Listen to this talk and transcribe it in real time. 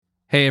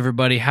Hey,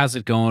 everybody, how's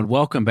it going?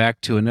 Welcome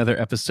back to another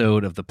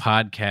episode of the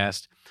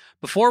podcast.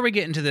 Before we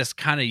get into this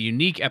kind of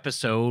unique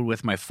episode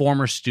with my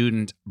former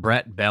student,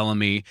 Brett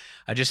Bellamy,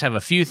 I just have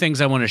a few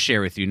things I want to share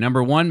with you.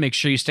 Number one, make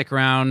sure you stick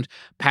around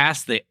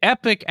past the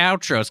epic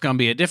outro. It's going to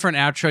be a different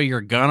outro.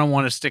 You're going to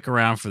want to stick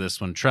around for this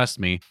one, trust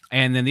me.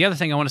 And then the other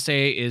thing I want to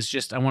say is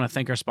just I want to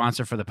thank our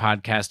sponsor for the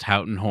podcast,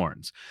 Houghton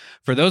Horns.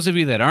 For those of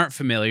you that aren't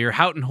familiar,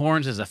 Houghton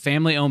Horns is a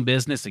family-owned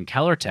business in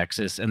Keller,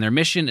 Texas, and their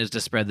mission is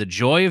to spread the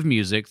joy of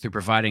music through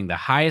providing the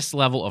highest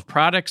level of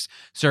products,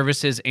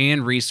 services,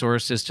 and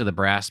resources to the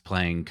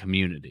brass-playing community.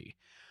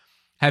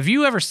 Have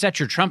you ever set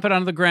your trumpet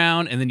on the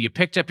ground and then you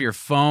picked up your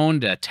phone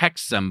to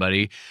text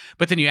somebody,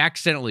 but then you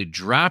accidentally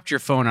dropped your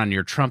phone on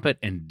your trumpet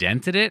and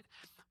dented it?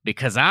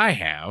 Because I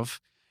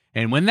have.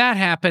 And when that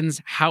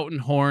happens, Houghton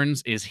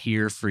Horns is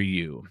here for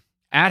you.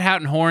 At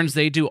Houghton Horns,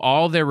 they do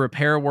all their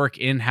repair work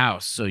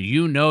in-house, so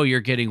you know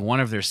you're getting one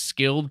of their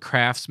skilled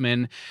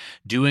craftsmen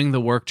doing the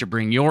work to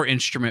bring your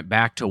instrument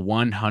back to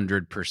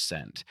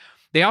 100%.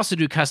 They also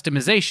do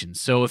customization,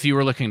 so if you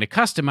were looking to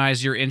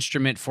customize your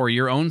instrument for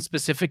your own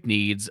specific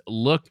needs,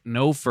 look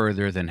no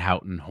further than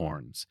Houghton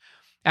Horns.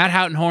 At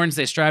Houghton Horns,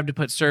 they strive to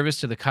put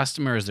service to the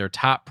customer as their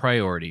top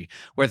priority.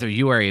 Whether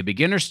you are a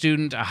beginner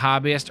student, a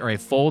hobbyist, or a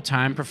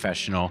full-time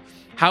professional,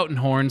 Houghton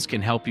Horns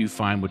can help you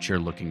find what you're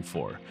looking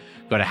for.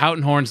 Go to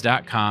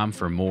houghtonhorns.com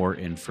for more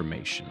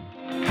information.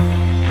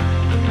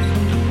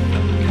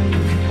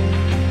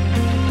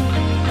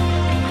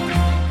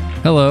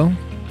 Hello.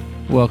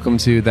 Welcome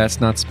to That's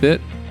Not Spit,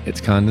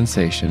 It's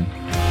Condensation.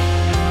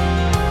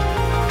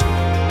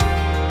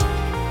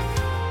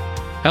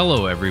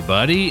 Hello,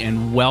 everybody,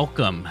 and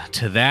welcome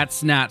to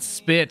That's Not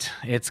Spit,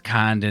 It's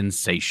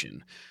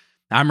Condensation.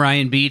 I'm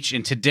Ryan Beach,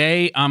 and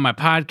today on my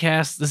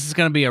podcast, this is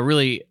going to be a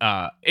really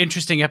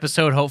interesting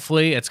episode,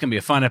 hopefully. It's going to be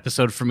a fun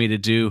episode for me to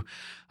do.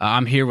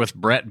 I'm here with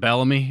Brett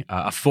Bellamy,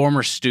 a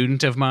former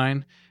student of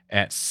mine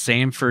at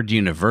Samford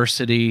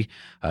University.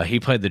 He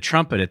played the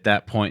trumpet at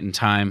that point in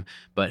time,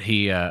 but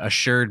he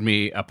assured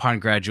me upon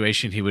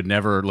graduation he would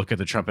never look at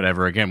the trumpet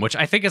ever again, which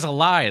I think is a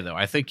lie, though.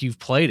 I think you've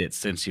played it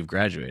since you've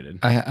graduated.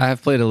 I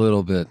have played a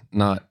little bit,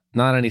 not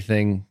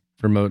anything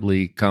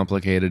remotely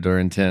complicated or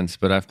intense,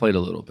 but I've played a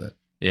little bit.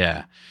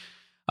 Yeah.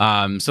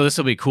 So this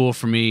will be cool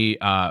for me.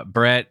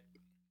 Brett,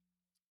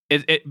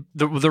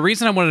 the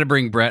reason I wanted to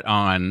bring Brett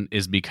on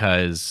is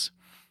because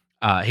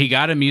he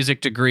got a music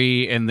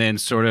degree and then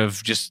sort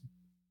of just,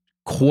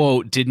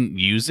 quote, didn't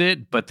use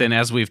it. But then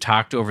as we've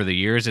talked over the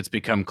years, it's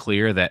become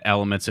clear that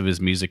elements of his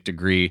music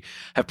degree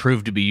have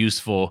proved to be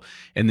useful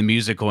in the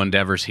musical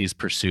endeavors he's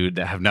pursued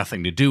that have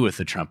nothing to do with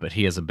the trumpet.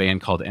 He has a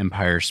band called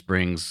Empire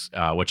Springs,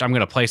 which I'm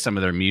going to play some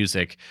of their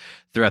music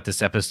throughout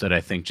this episode,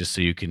 I think, just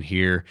so you can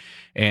hear.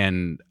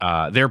 And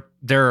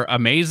they're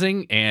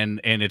amazing, and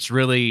it's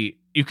really,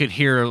 you could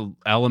hear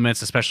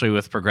elements, especially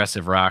with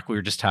progressive rock. We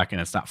were just talking,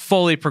 it's not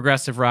fully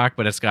progressive rock,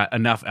 but it's got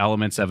enough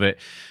elements of it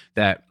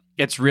that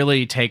it's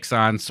really takes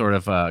on sort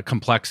of a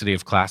complexity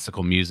of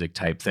classical music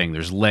type thing.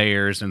 There's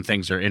layers and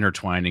things are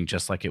intertwining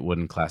just like it would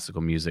in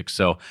classical music.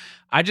 So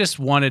I just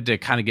wanted to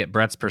kind of get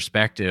Brett's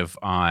perspective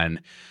on,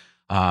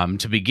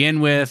 to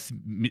begin with,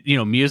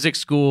 music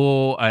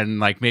school and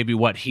like maybe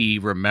what he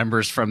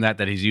remembers from that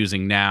he's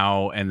using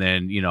now. And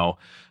then,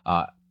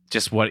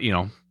 just what,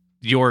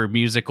 your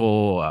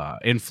musical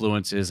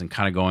influences and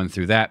kind of going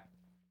through that.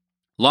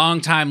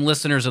 Longtime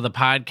listeners of the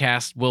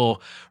podcast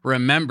will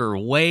remember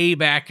way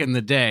back in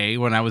the day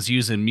when I was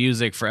using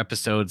music for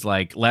episodes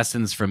like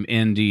Lessons from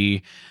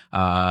Indie,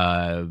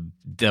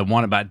 the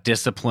one about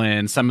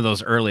discipline, some of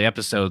those early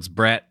episodes.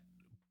 Brett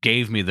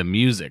gave me the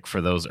music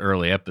for those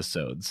early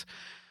episodes.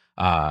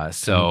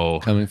 So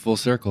coming full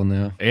circle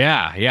now.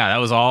 Yeah, that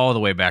was all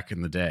the way back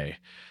in the day.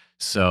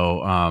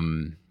 So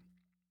I'm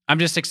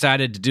just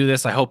excited to do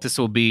this. I hope this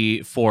will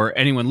be, for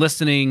anyone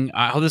listening,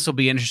 I hope this will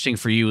be interesting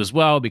for you as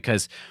well,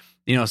 because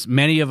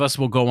many of us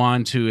will go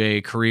on to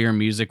a career in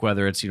music,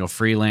 whether it's,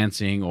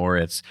 freelancing or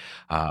it's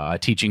a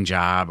teaching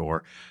job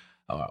or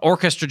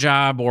orchestra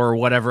job or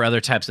whatever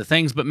other types of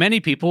things. But many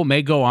people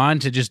may go on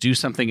to just do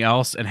something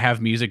else and have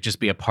music just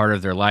be a part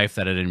of their life,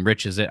 that it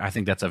enriches it. I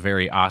think that's a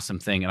very awesome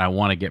thing. And I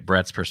want to get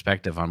Brett's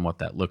perspective on what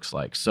that looks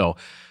like. So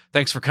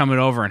thanks for coming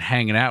over and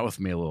hanging out with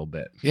me a little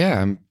bit.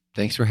 Yeah,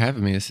 thanks for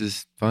having me. This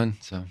is fun.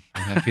 So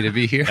I'm happy to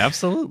be here.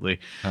 Absolutely.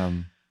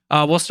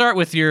 We'll start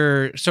with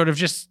your sort of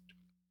just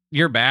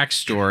your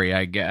backstory,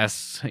 I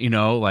guess.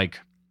 Like,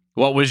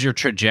 what was your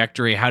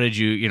trajectory? How did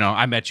you,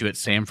 I met you at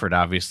Samford,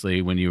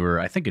 obviously, when you were,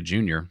 I think, a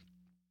junior.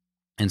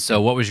 And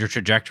so what was your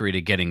trajectory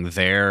to getting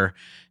there?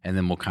 And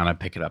then we'll kind of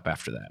pick it up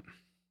after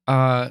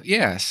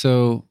that.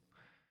 So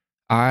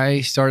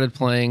I started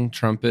playing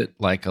trumpet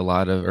like a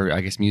lot of, or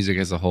I guess music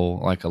as a whole,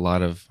 like a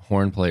lot of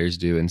horn players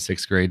do in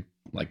sixth grade,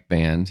 like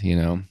band,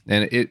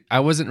 and I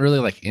wasn't really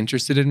like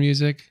interested in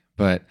music,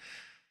 but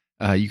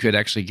you could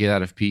actually get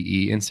out of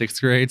PE in sixth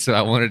grade. So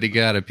I wanted to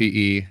get out of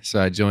PE.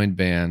 So I joined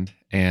band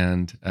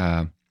and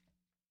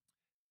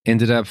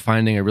ended up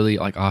finding a really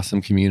like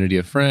awesome community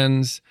of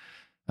friends,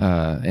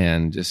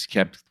 and just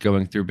kept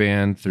going through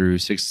band through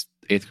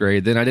 8th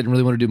grade. Then I didn't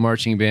really want to do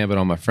marching band, but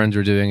all my friends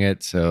were doing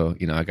it. So,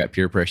 I got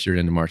peer pressured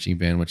into marching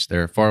band, which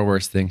there are far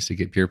worse things to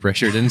get peer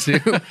pressured into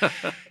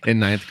in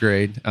 9th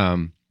grade.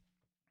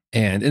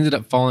 And ended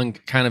up falling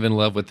kind of in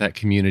love with that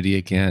community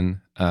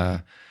again.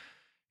 And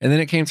then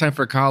it came time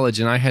for college,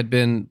 and I had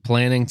been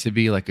planning to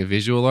be like a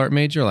visual art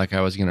major, like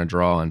I was going to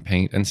draw and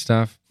paint and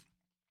stuff.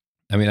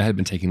 I mean, I had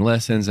been taking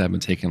lessons, I'd been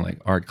taking like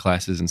art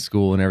classes in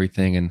school and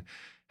everything, and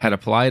had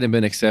applied and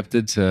been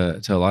accepted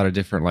to a lot of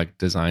different like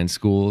design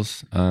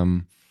schools.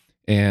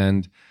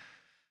 And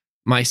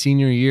my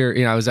senior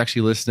year, I was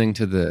actually listening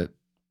to the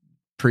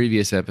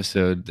previous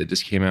episode that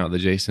just came out, the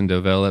Jason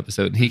Dovell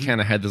episode, and he kind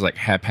of had this like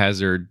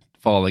haphazard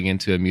falling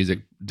into a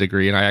music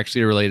degree. And I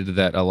actually related to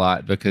that a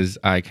lot because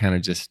I kind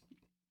of just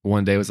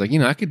one day was like,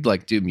 I could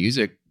like do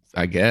music,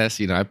 I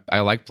guess. I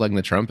like playing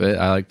the trumpet.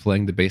 I like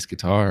playing the bass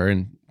guitar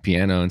and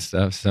piano and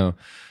stuff. So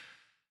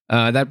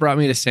that brought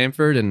me to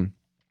Samford, and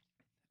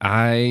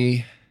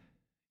I,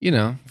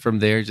 from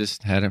there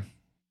just had a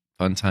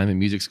fun time in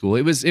music school.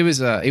 It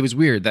was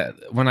weird that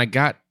when I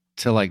got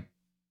to like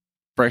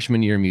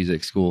freshman year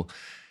music school,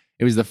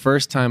 it was the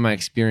first time I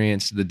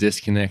experienced the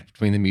disconnect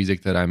between the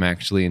music that I'm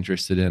actually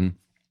interested in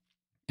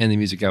and the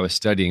music I was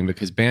studying,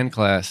 because band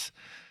class,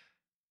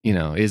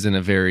 isn't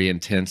a very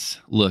intense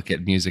look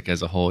at music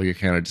as a whole. You're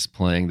kind of just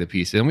playing the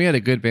piece. And we had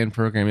a good band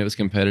program. It was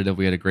competitive.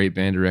 We had a great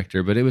band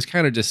director, but it was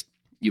kind of just,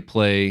 you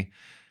play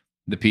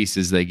the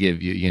pieces they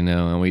give you,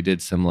 and we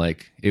did some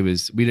we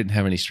didn't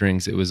have any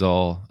strings. It was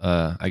all,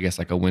 I guess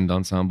like a wind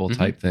ensemble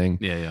type thing.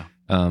 Yeah.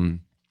 And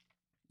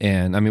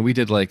I mean, we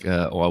did like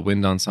a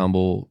wind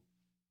ensemble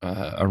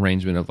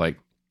arrangement of like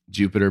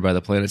Jupiter by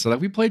the Planets. So like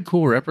we played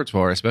cool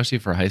repertoire, especially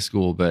for high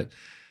school, but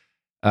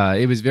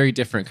it was very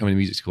different coming to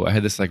music school. I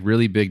had this like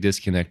really big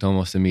disconnect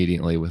almost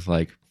immediately with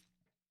like,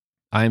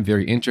 I'm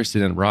very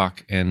interested in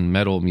rock and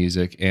metal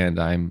music, and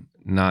I'm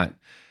not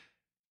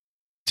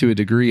to a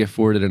degree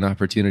afforded an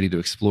opportunity to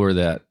explore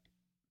that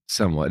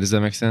somewhat. Does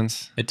that make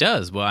sense? It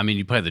does. Well, I mean,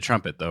 you play the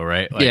trumpet though,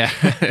 right? Like,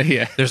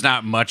 yeah. There's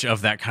not much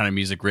of that kind of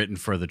music written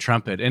for the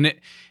trumpet. And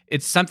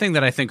it's something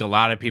that I think a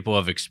lot of people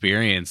have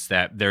experienced,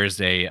 that there's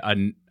I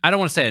don't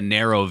want to say a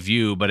narrow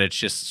view, but it's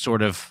just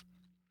sort of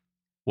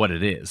what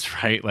it is,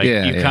 right? Like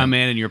you come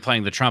in and you're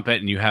playing the trumpet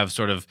and you have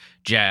sort of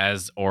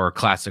jazz or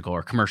classical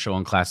or commercial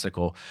and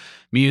classical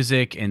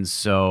music. And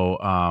so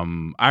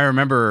I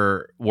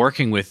remember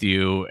working with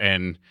you,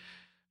 and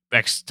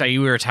we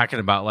were talking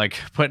about like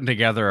putting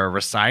together a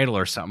recital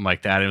or something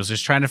like that. It was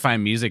just trying to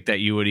find music that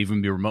you would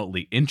even be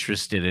remotely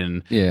interested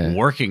in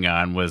working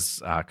on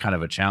was kind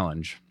of a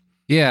challenge.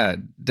 Yeah,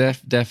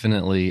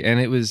 definitely.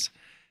 And it was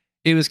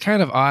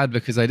kind of odd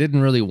because I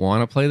didn't really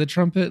want to play the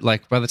trumpet.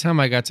 Like by the time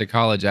I got to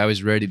college, I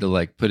was ready to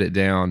like put it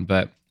down,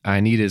 but I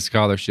needed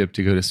scholarship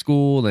to go to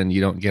school, and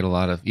you don't get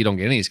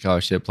any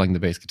scholarship playing the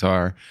bass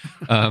guitar.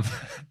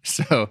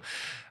 So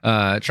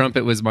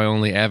trumpet was my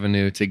only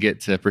avenue to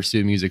get to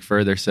pursue music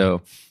further.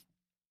 So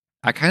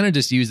I kind of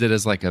just used it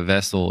as like a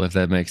vessel, if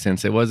that makes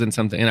sense. It wasn't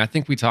something, and I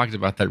think we talked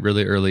about that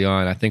really early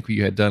on. I think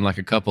you had done like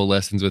a couple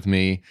lessons with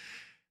me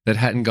that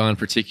hadn't gone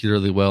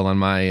particularly well on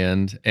my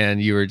end.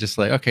 And you were just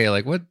like, okay,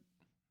 like what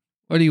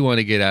do you want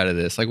to get out of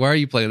this? Like, why are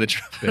you playing the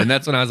trumpet? And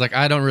that's when I was like,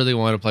 I don't really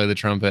want to play the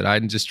trumpet.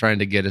 I'm just trying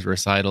to get a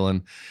recital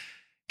and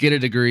get a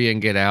degree and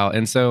get out.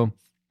 And so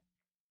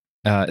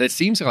it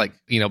seems like,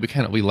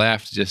 we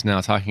laughed just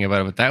now talking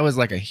about it, but that was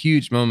like a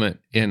huge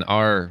moment in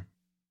our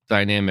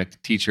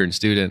dynamic teacher and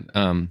student,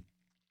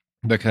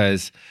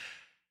 because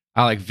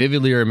I like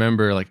vividly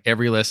remember like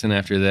every lesson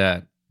after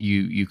that,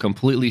 you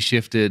completely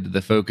shifted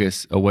the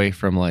focus away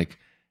from like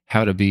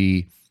how to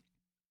be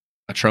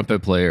a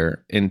trumpet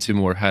player into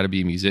more how to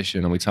be a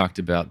musician. And we talked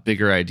about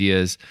bigger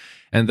ideas.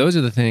 And those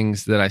are the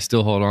things that I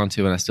still hold on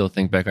to. And I still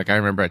think back. Like I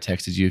remember I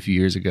texted you a few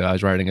years ago. I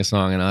was writing a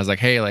song and I was like,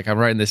 hey, like I'm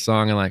writing this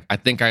song. And like, I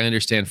think I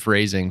understand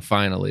phrasing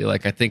finally.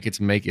 Like, I think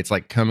it's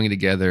like coming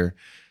together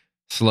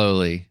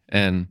slowly.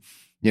 And,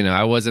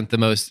 I wasn't the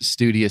most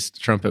studious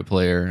trumpet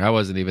player. I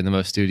wasn't even the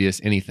most studious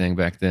anything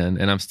back then.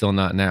 And I'm still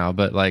not now.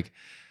 But like,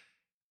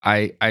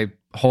 I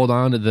hold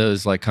on to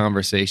those like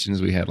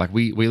conversations we had. Like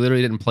we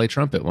literally didn't play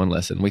trumpet one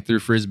lesson. We threw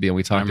Frisbee and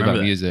we talked about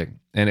music,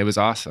 and it was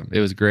awesome. It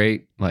was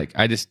great. Like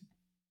I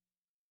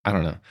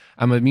don't know.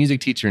 I'm a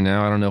music teacher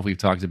now. I don't know if we've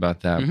talked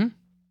about that.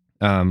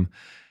 Mm-hmm.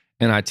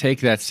 And I take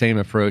that same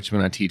approach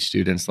when I teach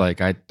students.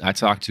 Like I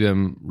talk to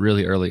them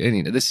really early.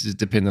 And this is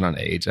dependent on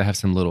age. I have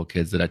some little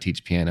kids that I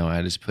teach piano.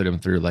 I just put them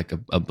through like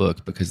a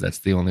book because that's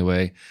the only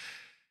way.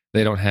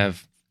 They don't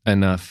have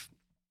enough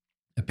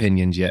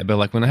opinions yet. But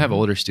like when I have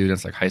older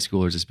students, like high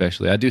schoolers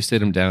especially, I do sit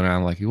them down and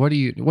I'm like, what do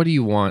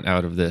you want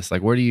out of this?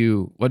 Like, what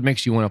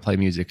makes you want to play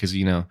music? Because,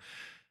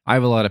 I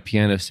have a lot of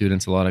piano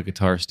students, a lot of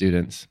guitar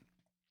students,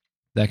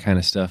 that kind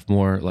of stuff,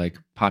 more like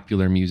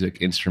popular music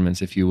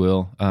instruments, if you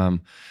will.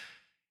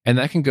 And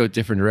that can go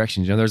different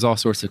directions. There's all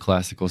sorts of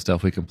classical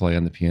stuff we can play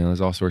on the piano. There's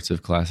all sorts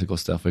of classical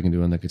stuff we can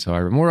do on the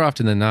guitar. But more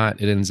often than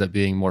not, it ends up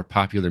being more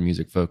popular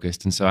music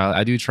focused. And so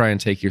I do try and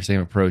take your same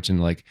approach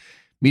and like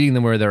meeting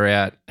them where they're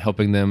at,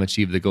 helping them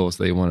achieve the goals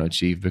they want to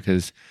achieve.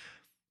 Because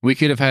we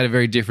could have had a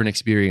very different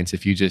experience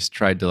if you just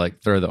tried to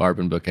like throw the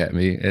Armin book at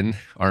me and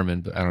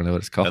Armin, but I don't know what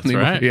it's called That's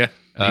anymore. right. Yeah.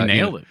 You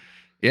nailed it.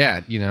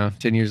 Yeah.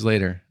 10 years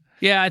later.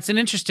 Yeah, it's an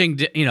interesting,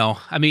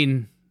 I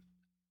mean,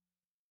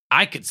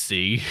 I could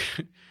see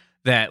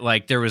that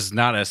like there was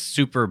not a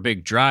super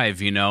big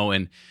drive,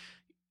 and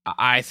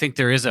I think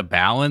there is a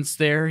balance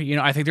there.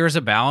 I think there is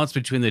a balance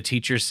between the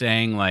teacher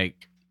saying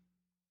like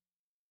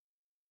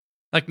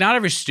not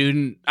every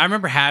student. I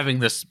remember having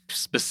this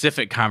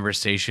specific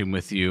conversation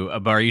with you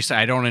about, you said,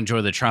 I don't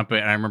enjoy the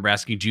trumpet. And I remember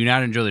asking, do you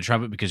not enjoy the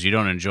trumpet because you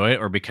don't enjoy it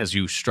or because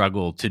you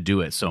struggle to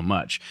do it so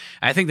much?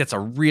 I think that's a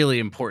really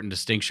important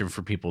distinction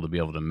for people to be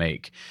able to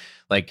make.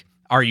 Like,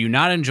 are you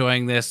not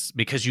enjoying this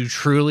because you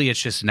truly, it's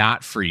just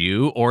not for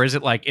you? Or is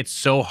it like it's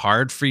so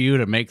hard for you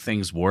to make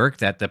things work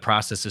that the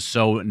process is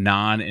so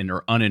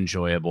or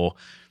unenjoyable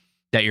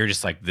that you're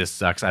just like, this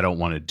sucks, I don't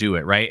want to do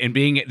it, right? And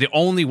being the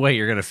only way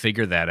you're going to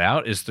figure that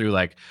out is through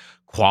like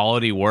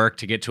quality work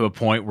to get to a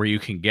point where you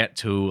can get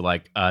to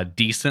like a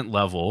decent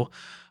level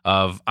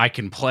of, I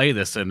can play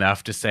this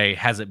enough to say,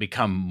 has it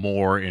become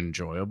more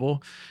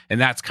enjoyable? And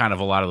that's kind of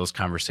a lot of those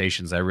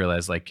conversations. I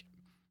realized like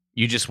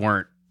you just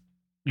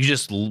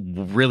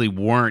really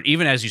weren't,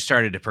 even as you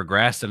started to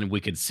progress, and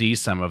we could see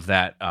some of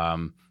that,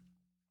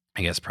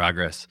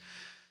 progress.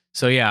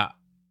 So yeah,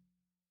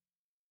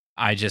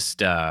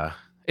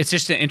 it's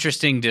just an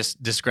interesting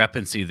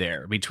discrepancy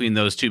there between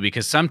those two,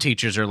 because some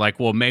teachers are like,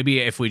 well, maybe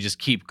if we just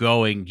keep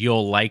going,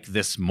 you'll like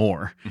this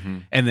more. Mm-hmm.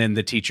 And then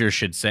the teacher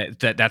should say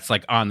that's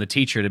like on the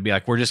teacher to be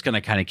like, we're just going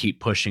to kind of keep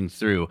pushing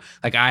through.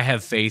 Like, I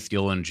have faith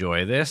you'll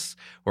enjoy this.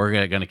 We're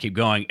going to keep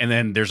going. And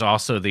then there's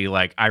also the,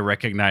 like, I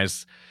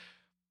recognize,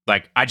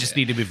 like, I just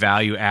need to be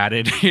value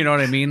added. You know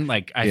what I mean?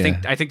 Like, I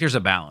think there's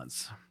a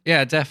balance.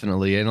 Yeah,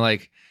 definitely. And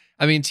like,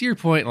 I mean, to your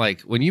point,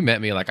 like when you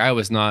met me, like I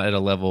was not at a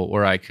level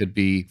where I could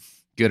be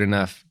good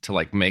enough to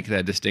like make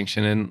that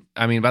distinction. And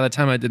I mean, by the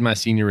time I did my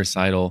senior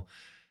recital,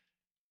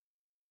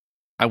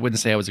 I wouldn't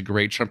say I was a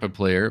great trumpet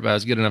player, but I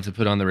was good enough to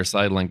put on the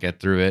recital and get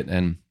through it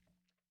and,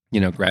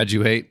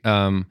 graduate.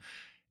 And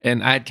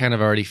I had kind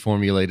of already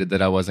formulated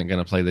that I wasn't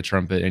going to play the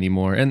trumpet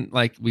anymore. And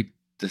like we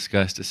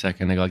discussed a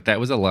second ago, like that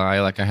was a lie.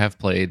 Like I have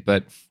played,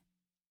 but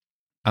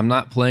I'm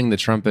not playing the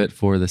trumpet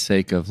for the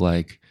sake of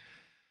like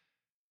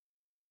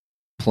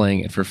playing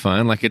it for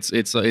fun. Like it's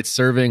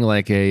serving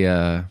like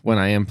a when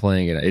I am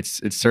playing it,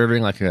 it's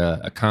serving like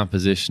a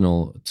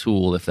compositional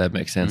tool, if that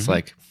makes sense. Mm-hmm.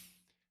 Like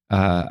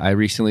I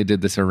recently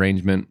did this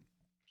arrangement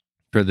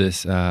for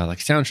this like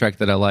soundtrack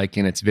that I like,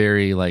 and it's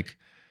very like,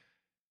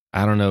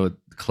 I don't know,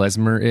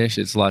 klezmer-ish.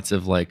 It's lots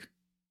of like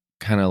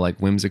kind of like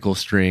whimsical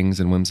strings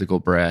and whimsical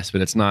brass,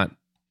 but it's not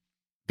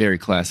very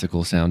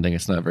classical sounding.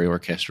 It's not very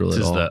orchestral at all.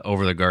 This is the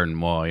Over the Garden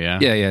Wall, yeah?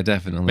 Yeah,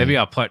 definitely. Maybe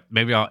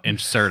I'll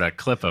insert a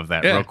clip of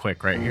that real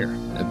quick right here.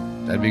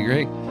 That'd be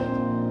great.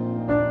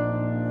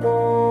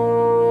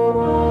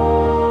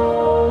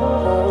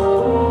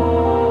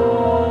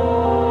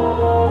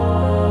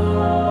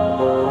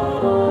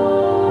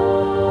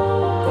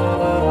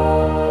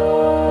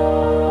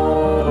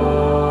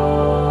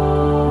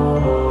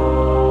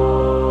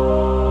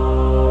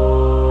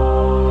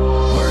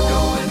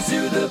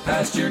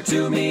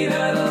 To meet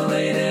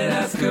Adelaide and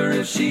ask her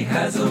if she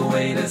has a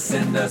way to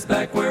send us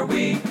back where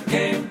we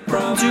came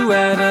from. To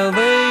Adelaide,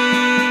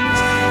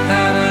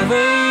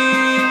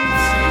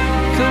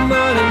 come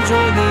on and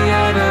join the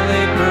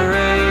Adelaide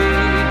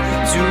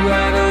parade. To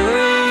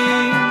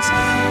Adelaide,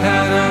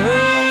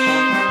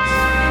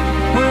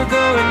 we're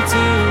going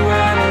to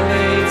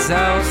Adelaide's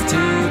house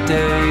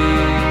today.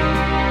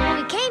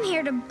 We came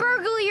here to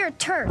burgle your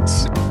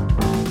turds.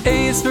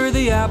 A is for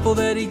the apple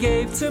that he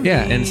gave to me.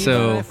 Yeah, and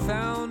so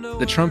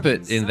the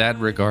trumpet in that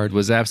regard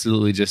was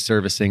absolutely just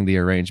servicing the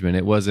arrangement.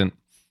 It wasn't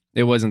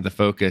the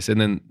focus.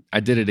 And then I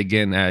did it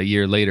again a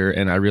year later,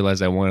 and I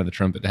realized I wanted the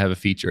trumpet to have a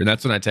feature. And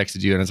that's when I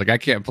texted you, and I was like, I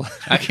can't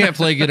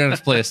play good enough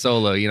to play a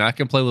solo. I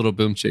can play little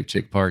boom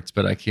chick parts,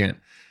 but I can't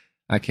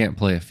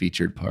play a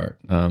featured part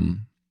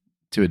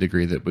to a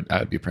degree that I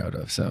would be proud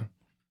of. So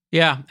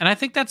yeah, and I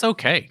think that's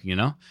okay.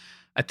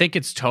 I think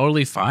it's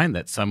totally fine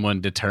that someone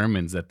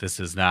determines that this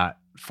is not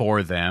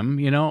for them.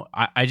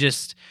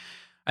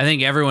 I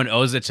think everyone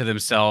owes it to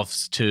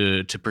themselves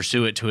to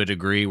pursue it to a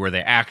degree where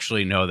they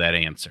actually know that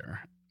answer.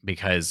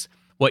 Because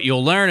what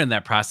you'll learn in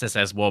that process,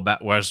 as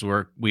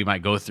we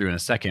might go through in a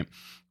second,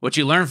 what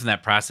you learn from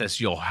that process,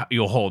 you'll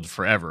hold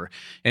forever.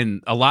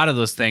 And a lot of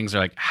those things are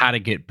like how to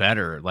get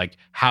better, like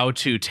how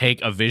to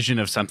take a vision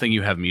of something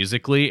you have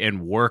musically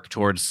and work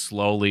towards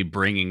slowly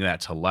bringing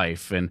that to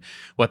life, and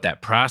what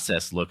that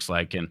process looks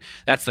like. And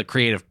that's the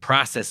creative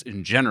process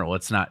in general.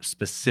 It's not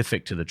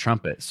specific to the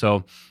trumpet.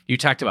 So you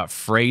talked about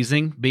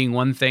phrasing being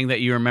one thing that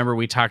you remember.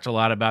 We talked a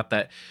lot about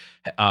that.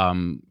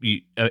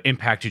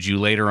 Impacted you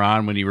later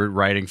on when you were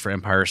writing for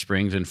Empire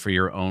Springs and for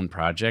your own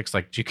projects.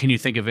 Like, can you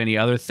think of any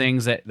other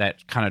things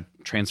that kind of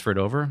transferred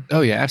over?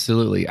 Oh yeah,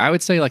 absolutely. I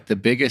would say like the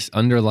biggest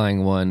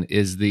underlying one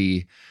is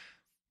the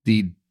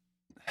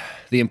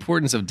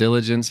importance of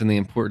diligence and the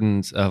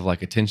importance of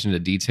like attention to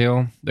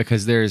detail,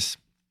 because there's,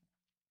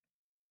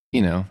 I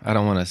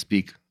don't want to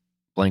speak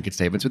blanket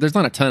statements, but there's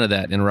not a ton of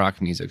that in rock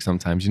music.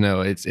 Sometimes,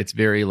 it's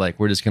very like,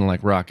 we're just going to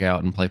like rock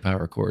out and play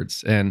power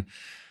chords. And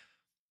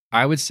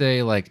I would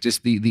say like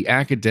just the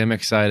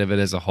academic side of it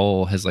as a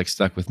whole has like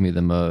stuck with me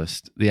the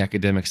most. The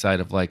academic side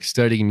of like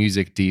studying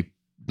music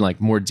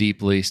more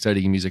deeply,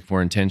 studying music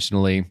more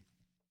intentionally,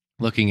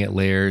 looking at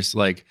layers,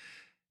 like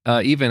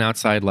even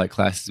outside like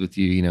classes with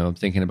you, I'm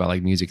thinking about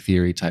like music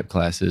theory type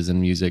classes and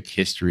music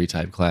history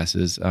type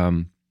classes.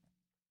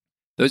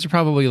 Those are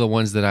probably the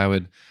ones that I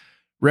would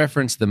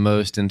reference the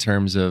most in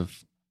terms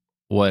of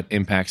what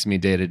impacts me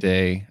day to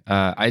day.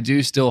 I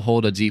do still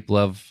hold a deep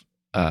love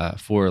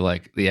for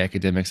like the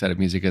academic side of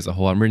music as a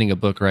whole. I'm reading a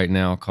book right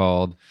now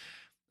called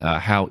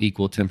How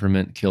Equal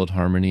Temperament Killed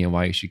Harmony and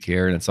Why You Should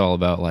Care. And it's all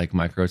about like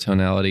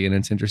microtonality, and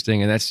it's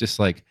interesting. And that's just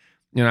like,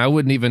 I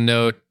wouldn't even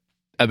know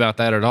about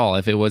that at all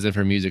if it wasn't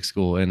for music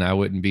school, and I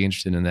wouldn't be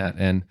interested in that.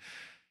 And,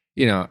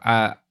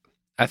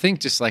 I think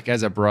just like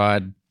as a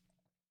broad,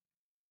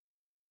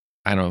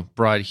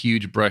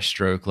 huge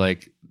brushstroke,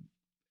 like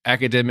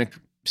academic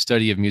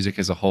study of music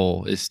as a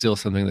whole is still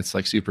something that's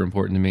like super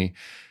important to me.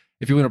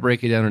 If you want to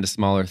break it down into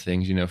smaller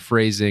things,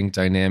 phrasing,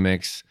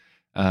 dynamics,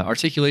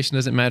 articulation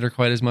doesn't matter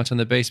quite as much on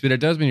the bass, but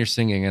it does when you're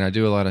singing, and I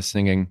do a lot of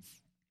singing,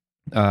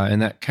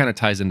 and that kind of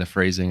ties into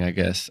phrasing, I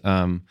guess.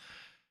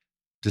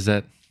 Does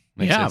that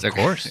make sense? Of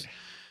course.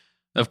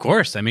 Of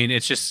course. I mean,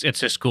 it's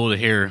just cool to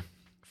hear.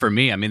 For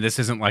me, I mean, this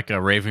isn't like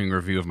a raving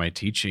review of my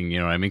teaching, you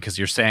know what I mean? Because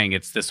you're saying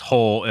it's this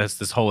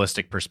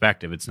holistic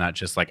perspective. It's not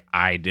just like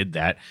I did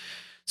that.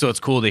 So it's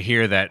cool to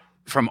hear that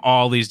from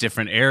all these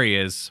different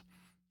areas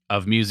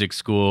of music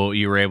school,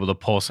 you were able to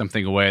pull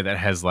something away that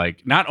has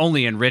like not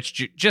only enriched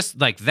you, just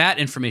like that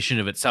information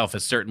of itself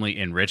has certainly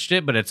enriched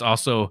it, but it's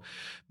also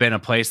been a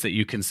place that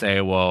you can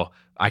say, well,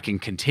 I can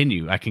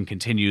continue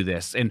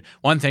this. And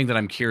one thing that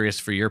I'm curious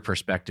for your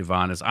perspective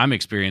on is I'm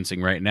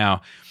experiencing right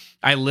now.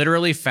 I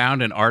literally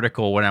found an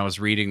article when I was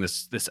reading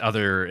this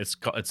other,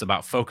 it's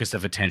about focus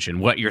of attention,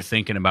 what you're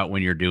thinking about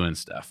when you're doing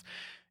stuff.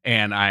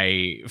 And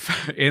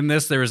in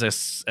this, there was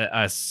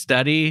a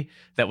study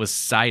that was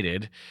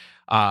cited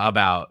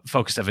about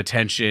focus of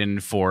attention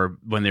for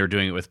when they were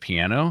doing it with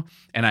piano.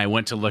 And I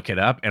went to look it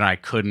up and I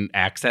couldn't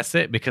access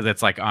it because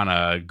it's like on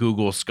a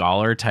Google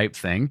Scholar type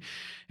thing.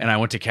 And I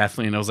went to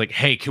Kathleen and I was like,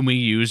 hey, can we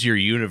use your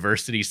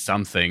university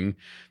something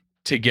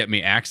to get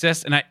me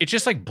access? And it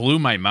just like blew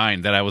my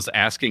mind that I was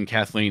asking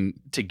Kathleen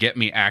to get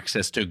me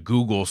access to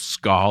Google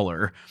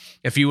Scholar.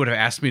 If you would have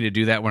asked me to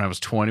do that when I was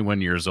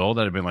 21 years old,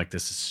 I'd have been like,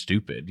 this is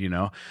stupid,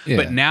 Yeah.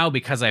 But now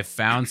because I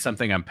found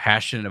something I'm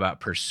passionate about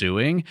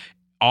pursuing,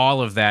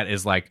 all of that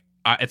is like,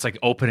 it's like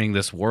opening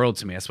this world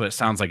to me. That's what it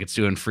sounds like it's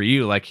doing for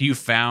you. Like you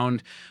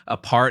found a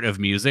part of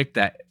music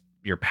that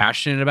you're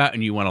passionate about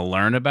and you want to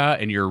learn about,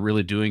 and you're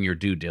really doing your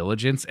due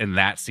diligence. And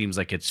that seems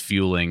like it's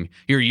fueling,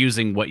 you're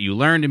using what you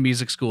learned in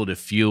music school to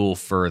fuel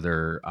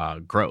further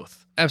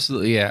growth.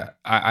 Absolutely. Yeah.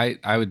 I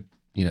would,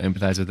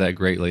 empathize with that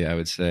greatly, I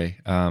would say.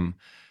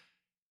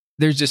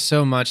 There's just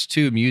so much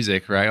to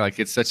music, right? Like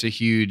it's such a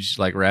huge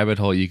like rabbit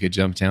hole you could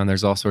jump down.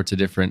 There's all sorts of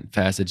different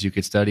facets you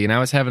could study. And I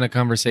was having a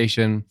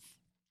conversation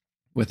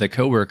with a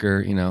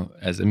coworker,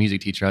 as a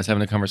music teacher. I was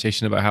having a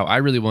conversation about how I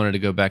really wanted to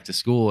go back to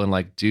school and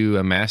like do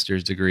a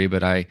master's degree,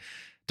 but I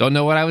don't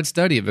know what I would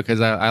study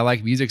because I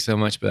like music so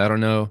much, but I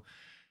don't know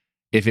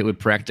if it would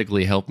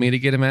practically help me to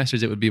get a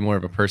master's. It would be more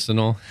of a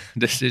personal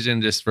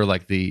decision just for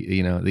like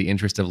the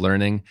interest of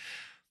learning.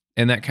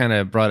 And that kind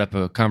of brought up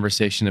a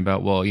conversation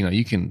about, well,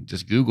 you can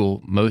just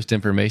Google most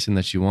information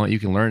that you want. You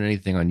can learn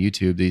anything on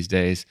YouTube these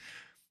days.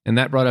 And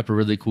that brought up a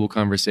really cool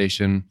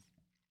conversation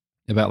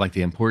about like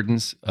the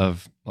importance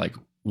of like,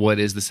 what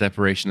is the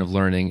separation of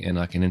learning in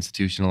like an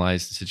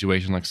institutionalized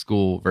situation like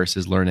school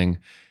versus learning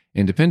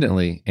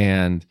independently.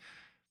 And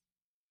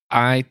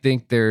I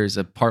think there's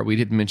a part we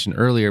didn't mention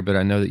earlier, but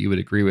I know that you would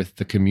agree with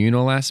the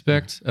communal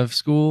aspect of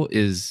school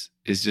is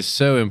just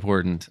so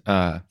important.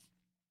 And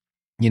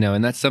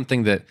that's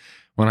something that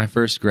when I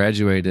first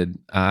graduated,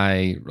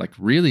 I like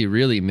really,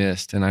 really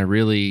missed. And I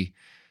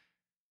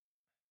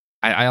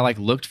like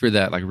looked for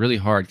that like really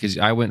hard because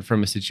I went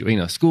from a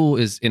situation, school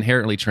is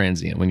inherently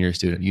transient when you're a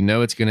student.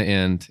 It's going to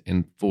end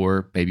in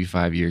 4, maybe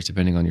 5 years,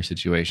 depending on your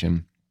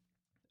situation.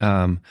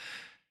 And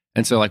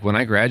so like when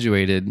I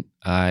graduated,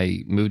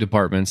 I moved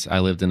apartments. I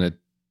lived in a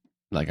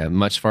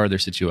much farther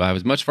situation. I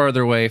was much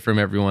farther away from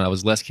everyone. I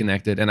was less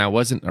connected and I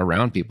wasn't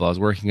around people. I was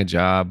working a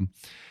job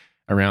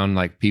around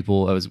like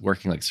people. I was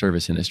working like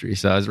service industry.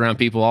 So I was around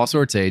people, all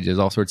sorts of ages,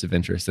 all sorts of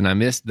interests. And I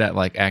missed that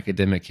like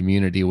academic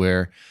community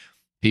where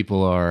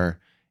people are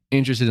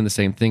interested in the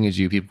same thing as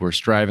you. People are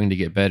striving to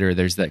get better.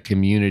 There's that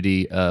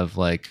community of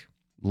like,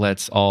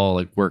 let's all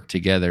like work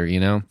together,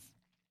 And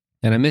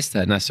I missed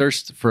that. And I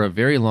searched for a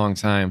very long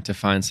time to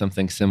find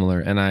something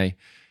similar. And I,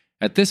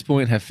 at this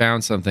point, have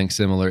found something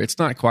similar. It's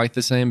not quite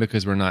the same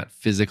because we're not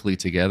physically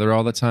together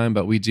all the time,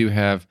 but we do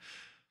have,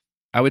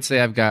 I would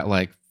say I've got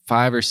like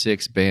 5 or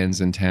 6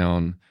 bands in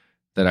town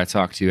that I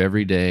talk to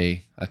every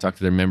day. I talk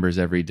to their members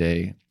every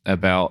day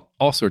about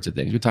all sorts of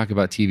things. We talk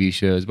about TV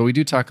shows, but we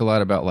do talk a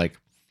lot about like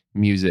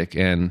music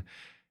and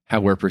how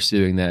we're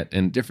pursuing that,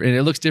 and different. And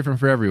it looks different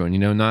for everyone.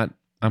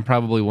 I'm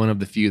probably one of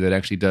the few that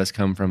actually does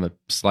come from a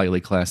slightly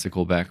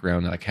classical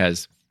background, like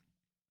has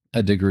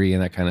a degree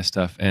and that kind of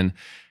stuff. And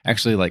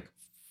actually, like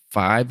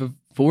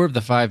 4 of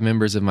the 5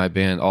 members of my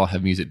band all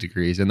have music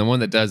degrees, and the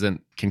one that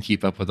doesn't can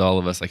keep up with all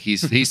of us. Like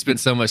he's spent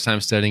so much time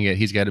studying it.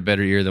 He's got a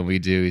better ear than we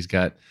do. He's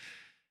got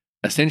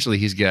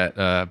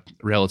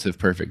relative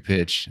perfect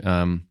pitch.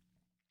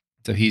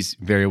 So he's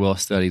very well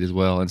studied as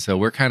well. And so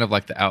we're kind of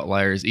like the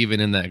outliers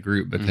even in that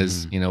group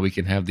because, we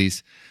can have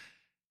these,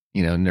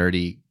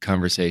 nerdy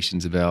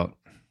conversations about,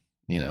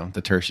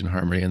 the tertian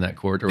harmony in that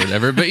chord or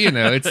whatever. But,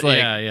 it's like,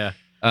 yeah.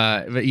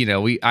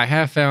 But, I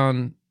have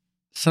found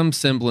some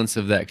semblance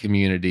of that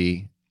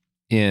community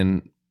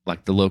in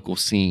like the local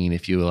scene,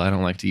 if you will. I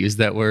don't like to use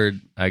that word,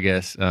 I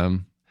guess.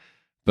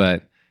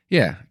 But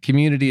yeah,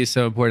 community is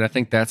so important. I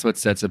think that's what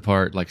sets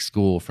apart like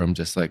school from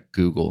just like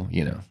Google,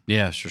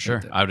 Yeah,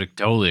 sure. I would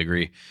totally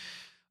agree.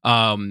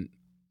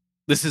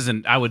 This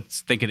isn't, I would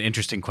think, an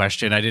interesting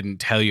question. I didn't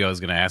tell you I was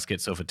going to ask it.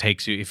 So if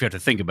you have to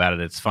think about it,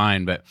 it's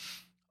fine. But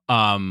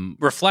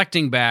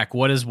reflecting back,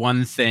 what is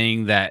one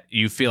thing that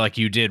you feel like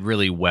you did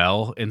really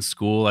well in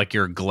school? Like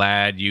you're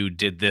glad you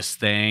did this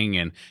thing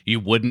and you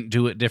wouldn't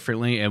do it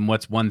differently? And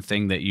what's one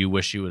thing that you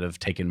wish you would have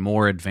taken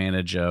more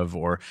advantage of,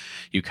 or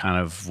you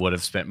kind of would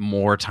have spent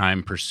more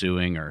time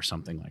pursuing, or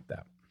something like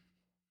that?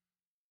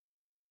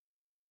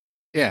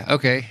 Yeah.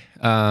 Okay.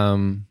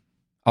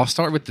 I'll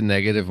start with the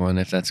negative one,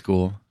 if that's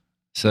cool.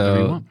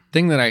 So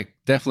thing that I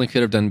definitely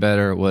could have done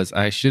better was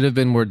I should have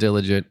been more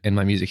diligent in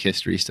my music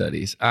history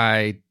studies.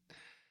 I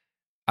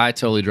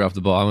totally dropped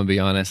the ball. I'm gonna be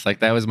honest. Like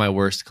that was my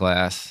worst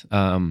class.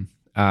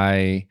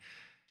 I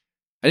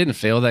didn't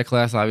fail that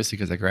class, obviously,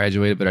 because I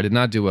graduated, but I did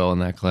not do well in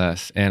that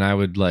class. And I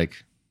would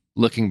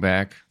looking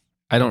back,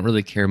 I don't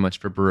really care much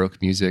for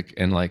Baroque music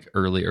and like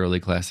early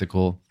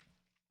classical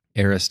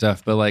era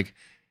stuff. But like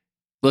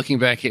looking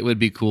back, it would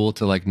be cool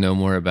to like know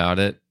more about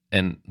it.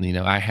 And,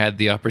 I had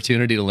the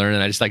opportunity to learn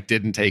and I just like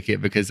didn't take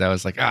it because I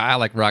was like, I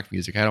like rock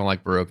music. I don't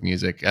like Baroque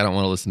music. I don't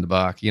want to listen to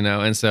Bach,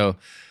 And so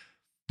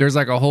there's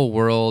like a whole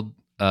world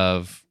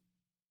that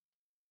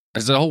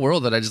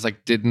I just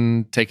like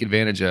didn't take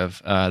advantage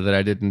of, that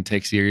I didn't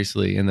take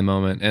seriously in the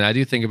moment. And I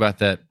do think about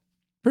that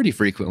pretty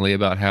frequently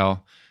about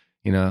how,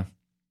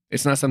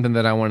 it's not something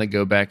that I want to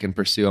go back and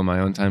pursue on my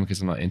own time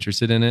because I'm not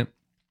interested in it.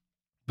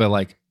 But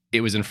like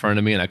it was in front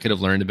of me and I could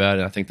have learned about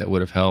it. I think that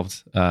would have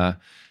helped.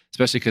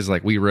 Especially because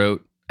like we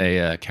wrote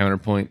a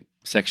counterpoint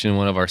section in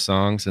one of our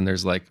songs, and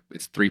there's like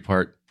it's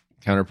 3-part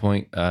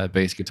counterpoint,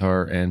 bass,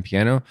 guitar, and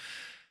piano.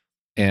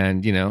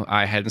 And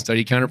I hadn't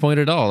studied counterpoint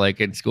at all,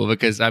 like in school,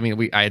 because I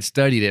had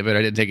studied it, but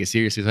I didn't take it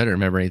seriously. So I didn't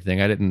remember anything.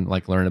 I didn't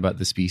like learn about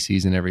the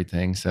species and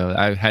everything. So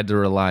I had to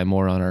rely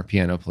more on our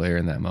piano player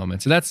in that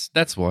moment. So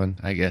that's one,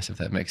 I guess, if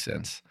that makes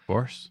sense. Of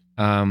course.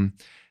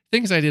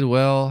 Things I did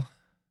well.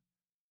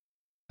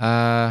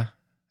 I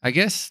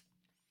guess.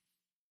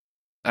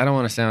 I don't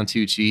want to sound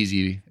too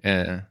cheesy,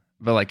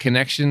 but like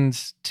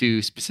connections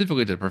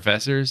specifically to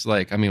professors.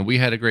 Like, we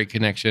had a great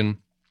connection,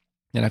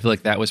 and I feel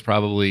like that was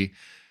probably,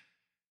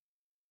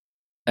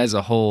 as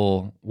a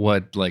whole,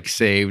 what like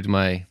saved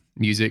my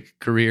music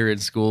career in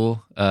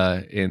school.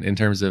 In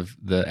terms of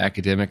the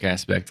academic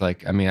aspect,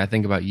 like, I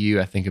think about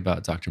you. I think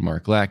about Dr.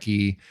 Mark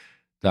Lackey,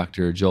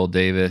 Dr. Joel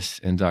Davis,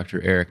 and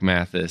Dr. Eric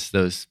Mathis.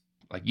 Those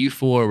like you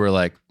 4 were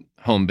like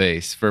home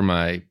base for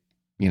my,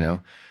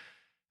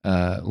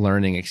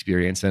 learning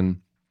experience. And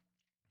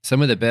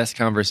some of the best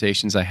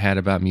conversations I had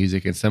about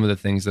music and some of the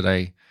things that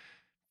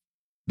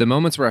the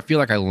moments where I feel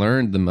like I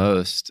learned the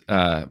most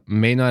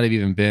may not have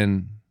even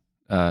been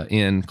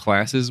in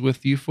classes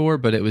with you 4,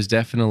 but it was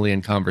definitely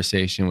in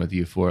conversation with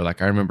you 4.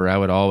 Like I remember I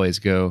would always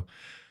go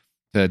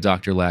to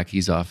Dr.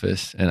 Lackey's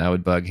office and I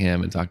would bug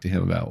him and talk to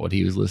him about what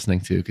he was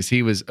listening to, because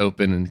he was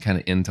open and kind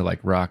of into like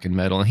rock and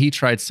metal. And he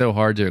tried so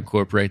hard to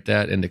incorporate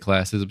that into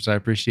classes, which I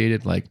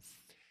appreciated. Like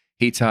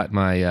he taught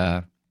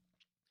my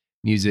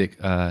music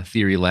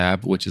theory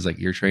lab, which is like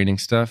ear training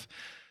stuff.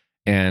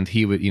 And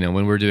he would,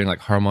 when we're doing like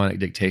harmonic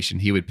dictation,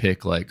 he would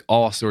pick like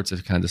all sorts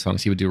of kinds of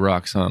songs. He would do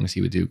rock songs.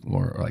 He would do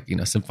more like,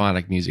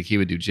 symphonic music. He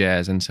would do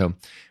jazz. And so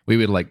we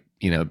would like,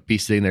 be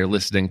sitting there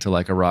listening to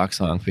like a rock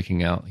song,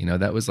 picking out,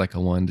 that was like a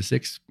 1 to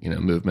 6,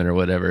 movement or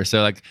whatever.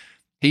 So like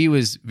he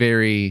was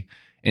very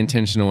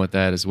intentional with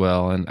that as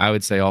well. And I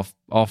would say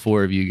all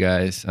 4 of you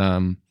guys,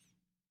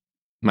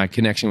 my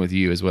connection with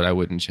you is what I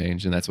wouldn't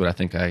change. And that's what I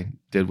think I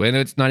did. And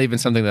it's not even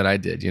something that I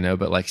did,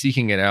 but like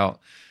seeking it out,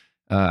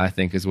 I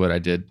think is what I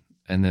did.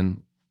 And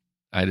then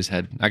I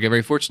got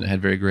very fortunate,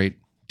 had very great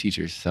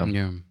teachers. So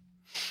yeah.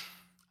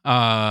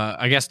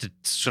 I guess to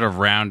sort of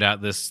round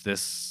out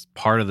this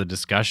part of the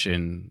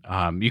discussion,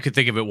 you could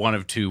think of it one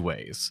of 2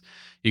 ways.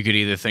 You could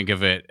either think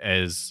of it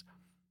as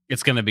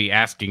it's going to be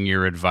asking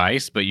your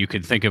advice, but you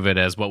could think of it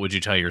as what would you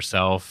tell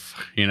yourself,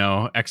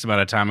 X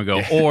amount of time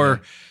ago,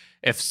 or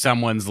if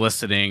someone's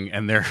listening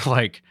and they're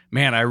like,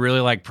 man, I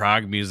really like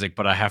prog music,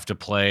 but I have to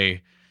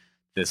play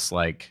this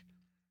like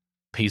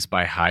piece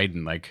by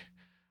Haydn. Like,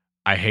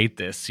 I hate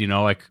this,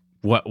 like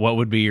what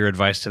would be your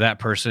advice to that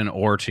person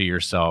or to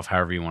yourself,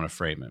 however you want to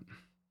frame it?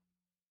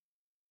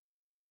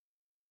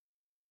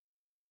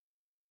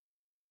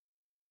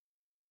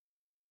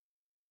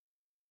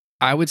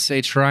 I would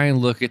say try and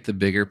look at the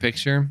bigger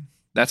picture.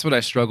 That's what I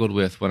struggled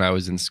with when I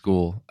was in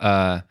school.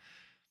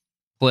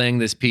 Playing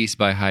this piece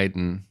by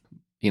Haydn,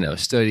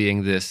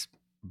 studying this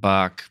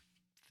Bach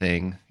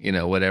thing,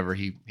 whatever,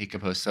 he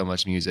composed so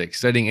much music,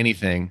 studying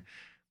anything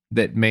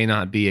that may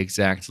not be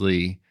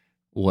exactly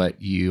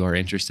what you are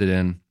interested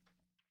in.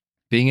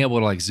 Being able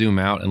to like zoom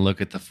out and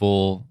look at the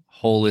full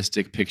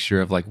holistic picture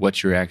of like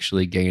what you're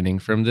actually gaining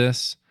from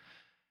this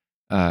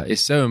is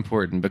so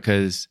important,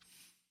 because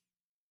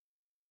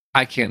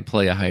I can't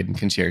play a Haydn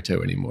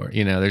concerto anymore.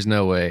 There's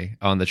no way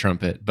on the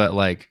trumpet, but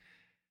like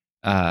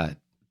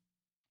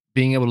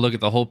being able to look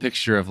at the whole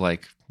picture of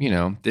like,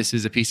 this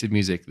is a piece of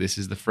music. This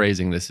is the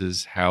phrasing. This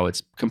is how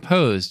it's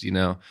composed.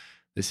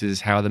 This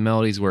is how the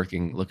melody's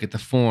working. Look at the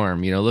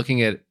form,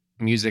 looking at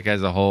music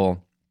as a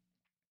whole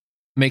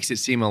makes it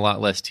seem a lot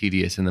less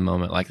tedious in the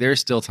moment. Like there are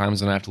still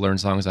times when I have to learn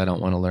songs I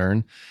don't want to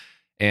learn,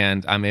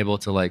 and I'm able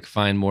to like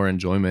find more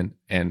enjoyment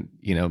and,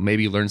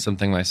 maybe learn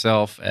something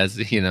myself as,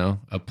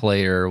 a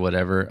player or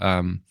whatever.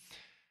 I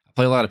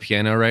play a lot of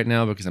piano right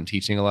now because I'm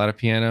teaching a lot of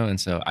piano. And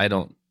so I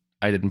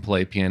didn't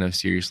play piano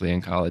seriously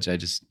in college. I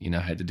just,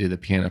 had to do the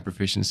piano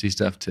proficiency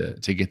stuff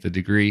to get the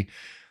degree.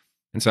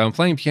 And so I'm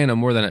playing piano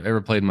more than I've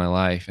ever played in my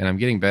life, and I'm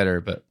getting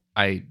better, but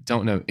I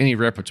don't know any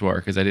repertoire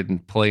because I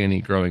didn't play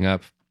any growing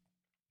up.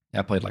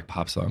 I played like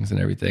pop songs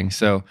and everything.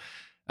 So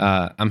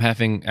I'm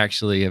having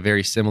actually a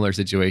very similar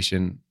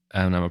situation,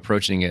 and I'm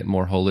approaching it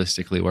more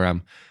holistically, where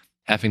I'm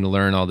having to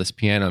learn all this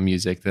piano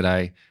music that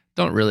I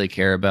don't really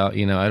care about.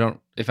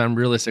 If I'm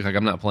realistic, like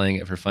I'm not playing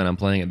it for fun. I'm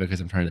playing it because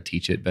I'm trying to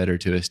teach it better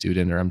to a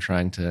student, or I'm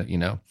trying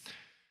to,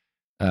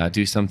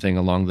 do something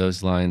along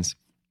those lines.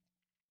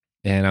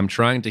 And I'm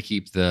trying to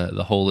keep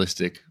the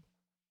holistic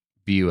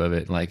view of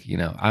it. Like,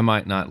 I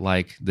might not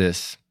like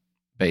this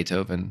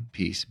Beethoven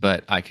piece,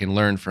 but I can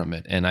learn from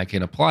it and I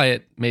can apply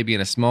it maybe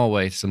in a small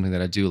way to something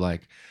that I do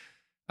like.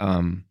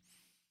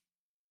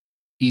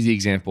 Easy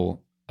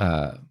example,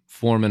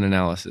 form and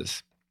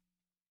analysis.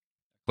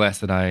 Class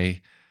that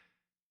I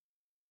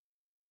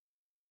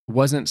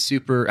wasn't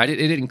super, it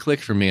didn't click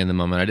for me in the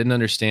moment. I didn't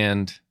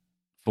understand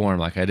form.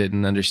 Like I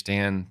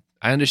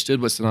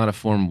understood what sonata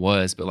form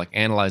was, but like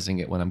analyzing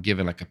it when I'm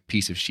given like a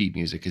piece of sheet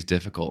music is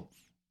difficult.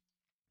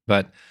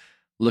 But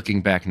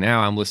looking back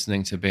now, I'm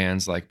listening to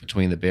bands like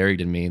Between the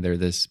Buried and Me. They're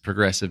this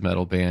progressive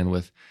metal band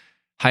with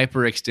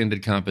hyper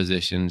extended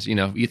compositions.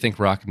 You think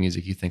rock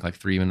music, you think like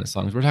 3-minute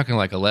songs. We're talking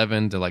like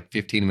 11 to like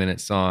 15-minute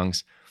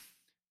songs,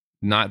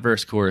 not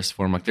verse chorus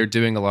form. Like they're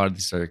doing a lot of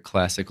these sort of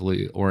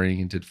classically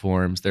oriented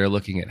forms. They're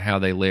looking at how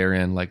they layer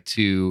in like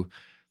 2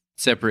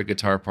 separate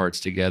guitar parts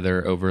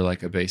together over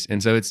like a bass.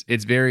 And so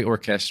it's very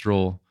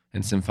orchestral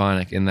and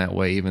symphonic in that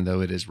way, even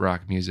though it is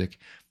rock music.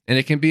 And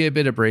it can be a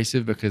bit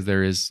abrasive because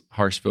there is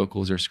harsh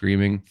vocals or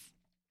screaming,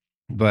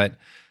 but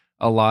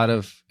a lot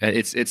of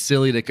it's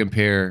silly to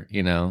compare,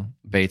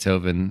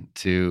 Beethoven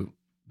to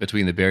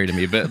Between the Buried and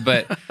Me,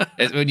 but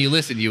when you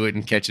listen, you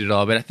wouldn't catch it at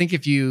all. But I think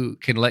if you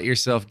can let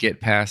yourself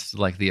get past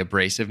like the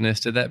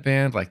abrasiveness to that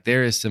band, like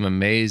there is some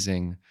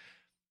amazing,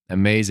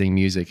 amazing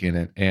music in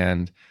it,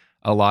 and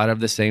a lot of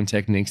the same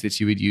techniques that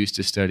you would use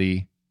to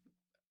study,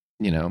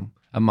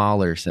 a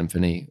Mahler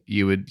symphony,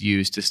 you would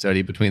use to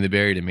study Between the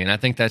Buried and Me. And I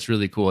think that's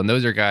really cool. And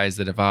those are guys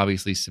that have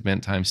obviously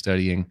spent time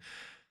studying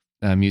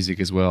music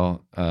as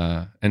well.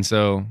 And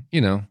so,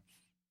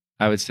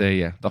 I would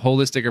say, the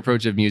holistic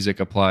approach of music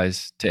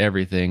applies to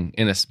everything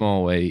in a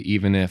small way,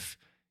 even if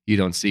you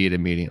don't see it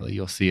immediately.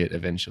 You'll see it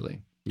eventually.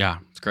 Yeah,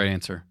 it's a great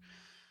answer.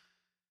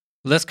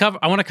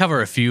 I want to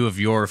cover a few of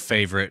your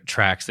favorite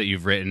tracks that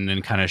you've written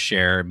and kind of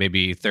share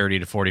maybe 30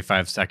 to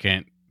 45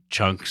 second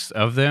chunks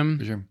of them.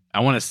 For sure. I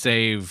want to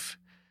save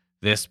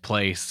this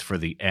place for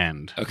the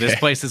end. Okay. This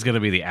place is going to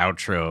be the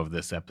outro of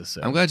this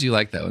episode. I'm glad you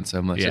like that one so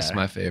much. Yeah. It's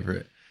my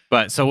favorite.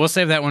 But so we'll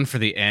save that one for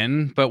the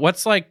end. But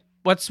what's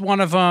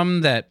one of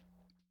them that,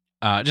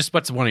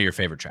 what's one of your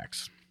favorite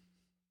tracks?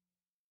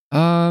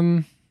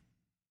 Trying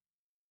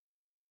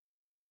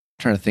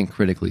to think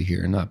critically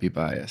here and not be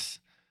biased.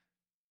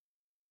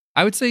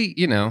 I would say,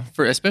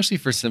 especially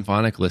for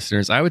symphonic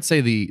listeners, I would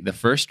say the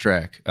first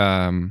track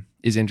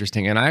is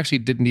interesting. And I actually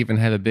didn't even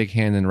have a big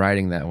hand in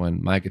writing that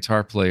one. My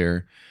guitar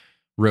player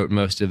wrote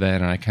most of it,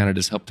 and I kind of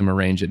just helped him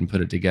arrange it and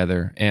put it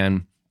together.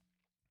 And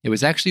it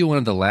was actually one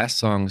of the last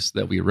songs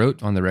that we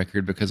wrote on the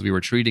record because we were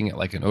treating it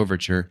like an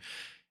overture,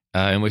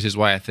 and which is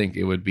why I think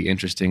it would be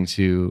interesting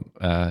to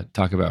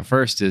talk about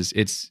first. It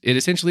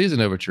essentially is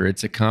an overture.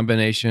 It's a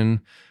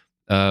combination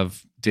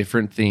of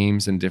different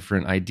themes and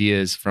different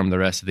ideas from the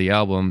rest of the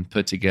album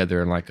put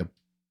together in like a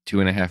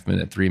 2.5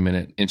 minute,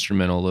 3-minute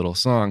instrumental little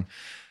song,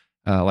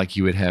 like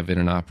you would have in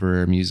an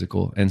opera or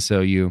musical. And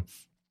so it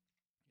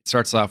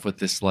starts off with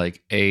this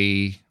like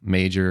A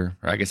major,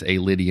 or I guess A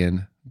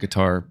Lydian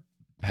guitar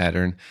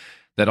pattern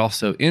that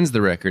also ends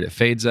the record. It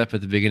fades up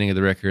at the beginning of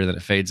the record, then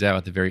it fades out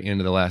at the very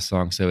end of the last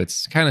song. So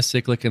it's kind of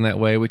cyclic in that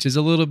way, which is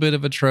a little bit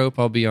of a trope,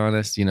 I'll be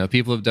honest.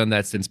 People have done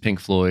that since Pink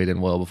Floyd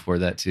and well before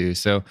that too.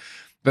 So,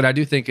 but I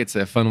do think it's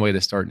a fun way to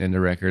start and end a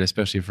record,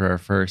 especially for our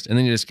first. And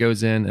then it just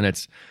goes in and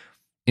it's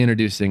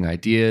introducing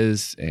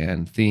ideas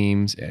and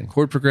themes and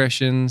chord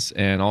progressions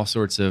and all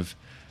sorts of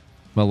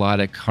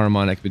melodic,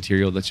 harmonic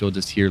material that you'll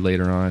just hear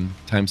later on,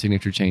 time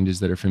signature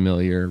changes that are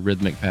familiar,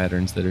 rhythmic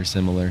patterns that are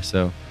similar.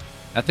 So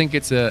I think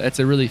it's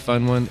a really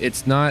fun one.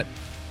 It's not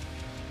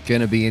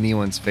going to be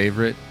anyone's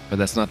favorite, but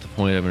that's not the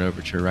point of an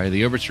overture, right?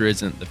 The overture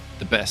isn't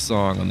the best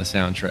song on the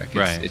soundtrack.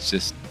 It's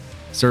just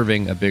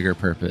serving a bigger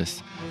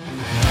purpose.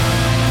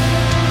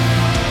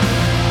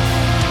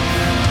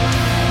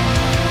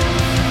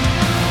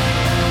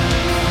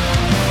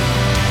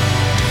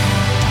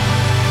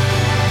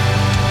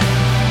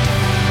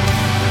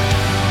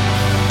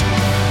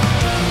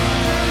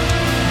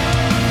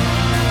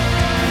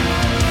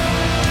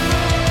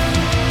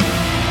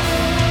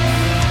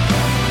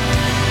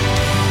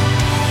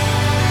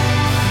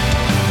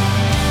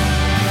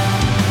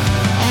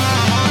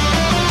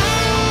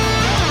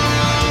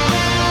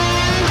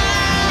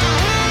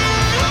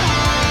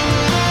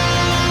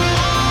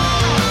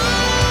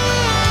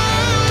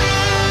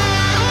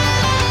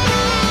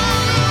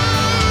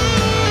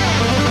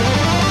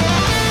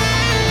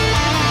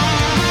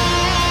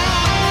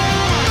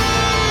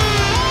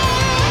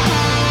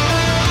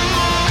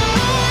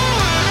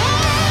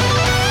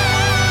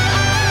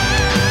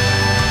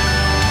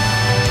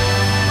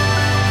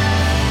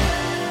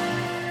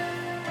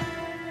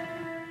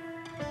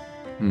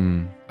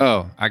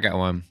 Oh, I got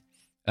one.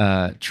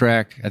 I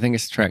think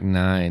it's track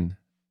 9.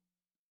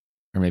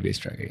 Or maybe it's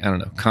track 8. I don't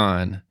know.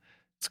 Con.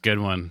 It's a good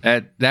one.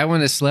 That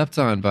one is slept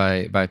on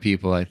by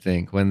people, I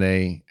think, when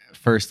they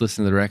first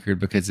listen to the record,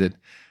 because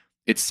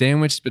it's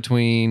sandwiched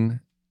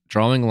between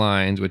Drawing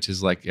Lines, which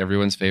is like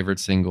everyone's favorite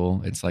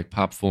single. It's like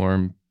pop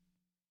form,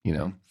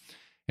 and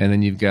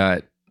then you've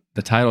got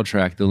the title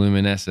track, The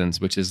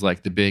Luminescence, which is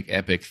like the big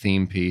epic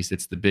theme piece.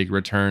 It's the big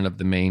return of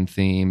the main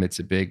theme. It's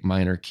a big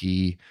minor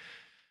key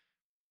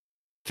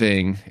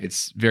thing.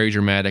 It's very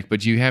dramatic,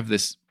 but you have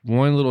this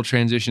one little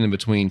transition in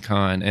between,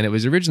 Con, and it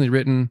was originally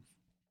written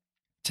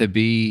to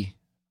be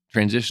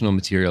transitional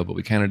material, but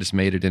we kind of just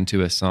made it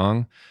into a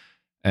song.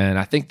 And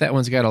I think that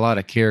one's got a lot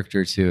of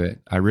character to it.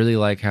 I really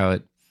like how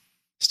it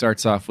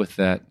starts off with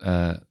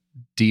that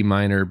D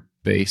minor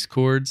bass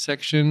chord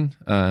section.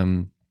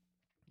 And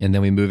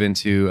then we move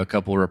into a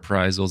couple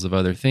reprisals of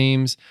other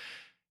themes.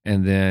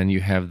 And then you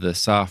have the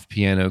soft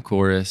piano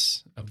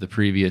chorus of the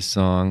previous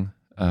song.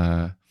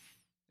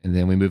 And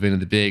then we move into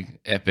the big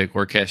epic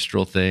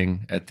orchestral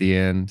thing at the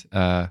end.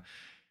 I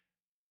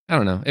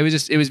don't know. It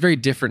was very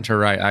different to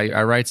write.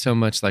 I write so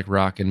much like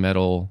rock and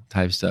metal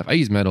type stuff. I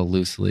use metal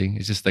loosely.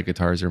 It's just the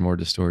guitars are more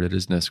distorted.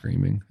 There's no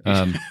screaming.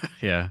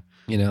 Yeah.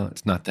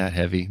 It's not that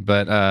heavy.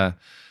 But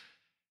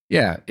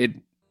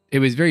it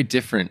was very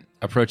different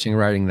approaching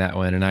writing that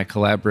one. And I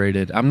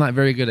collaborated. I'm not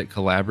very good at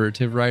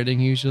collaborative writing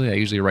usually. I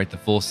usually write the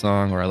full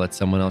song, or I let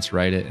someone else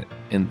write it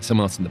and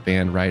someone else in the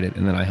band write it,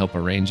 and then I help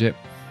arrange it.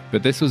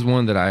 But this was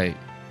one that I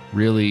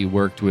really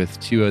worked with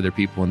 2 other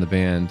people in the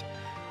band,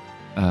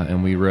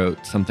 and we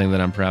wrote something that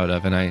I'm proud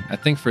of. And I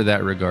think for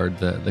that regard,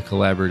 the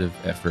collaborative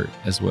effort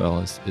as well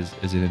is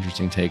an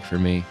interesting take for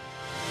me.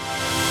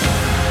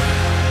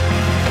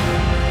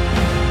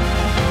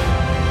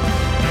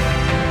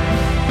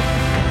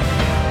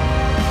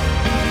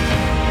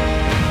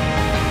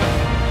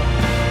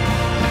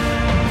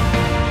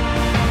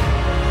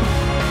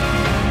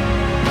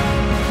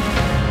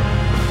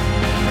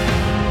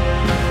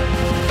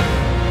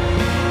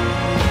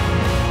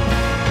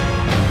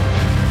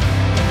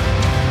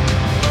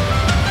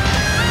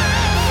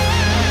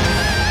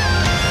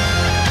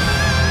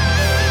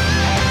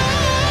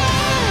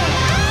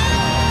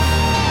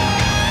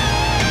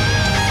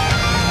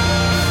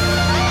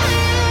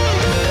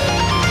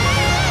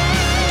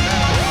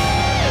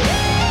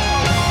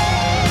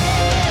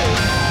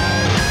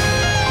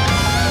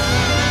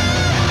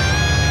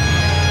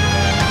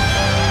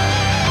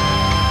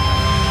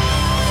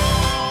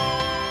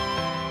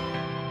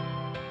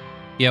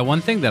 Yeah,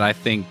 one thing that I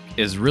think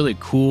is really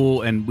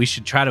cool, and we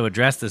should try to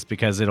address this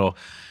because it'll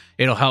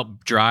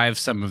help drive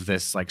some of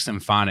this like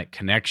symphonic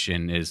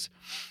connection, is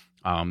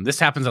this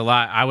happens a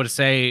lot. I would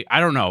say, I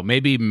don't know,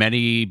 maybe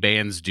many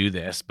bands do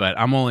this, but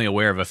I'm only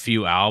aware of a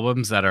few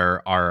albums that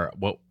are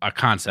a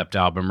concept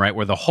album, right?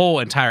 Where the whole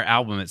entire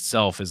album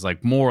itself is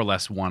like more or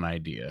less one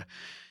idea,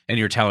 and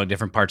you're telling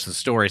different parts of the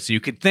story. So you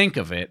could think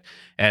of it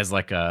as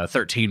like a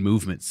 13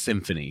 movement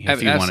symphony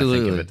if you want to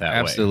think of it that way.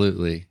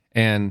 Absolutely.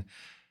 And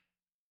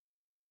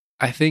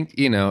I think,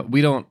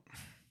 we don't,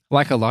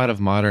 like a lot of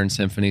modern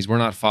symphonies, we're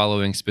not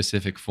following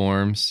specific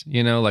forms,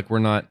 like we're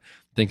not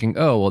thinking,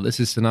 oh, well, this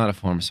is sonata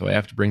form, so I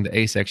have to bring the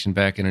A section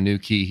back in a new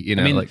key. You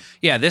know, I mean, like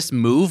yeah, this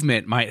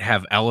movement might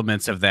have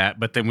elements of that,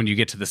 but then when you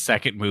get to the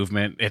second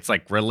movement, it's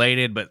like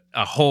related, but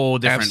a whole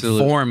different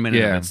Absolutely. form in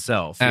and Yeah. of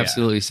itself. Yeah.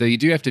 absolutely. So you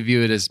do have to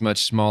view it as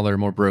much smaller,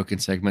 more broken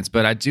segments.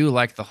 But I do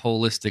like the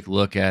holistic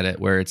look at it,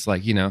 where it's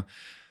like, you know,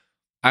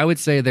 I would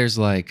say there's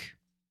like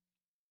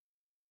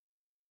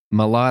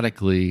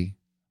melodically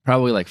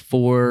probably like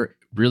 4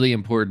 really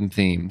important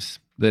themes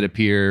that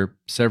appear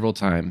several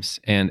times,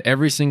 and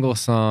every single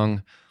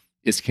song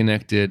is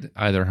connected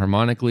either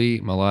harmonically,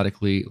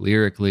 melodically,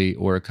 lyrically,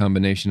 or a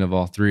combination of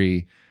all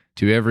 3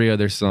 to every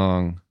other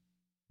song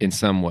in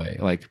some way.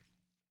 Like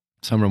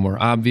some are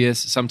more obvious.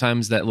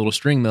 Sometimes that little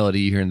string melody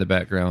you hear in the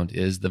background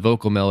is the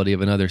vocal melody of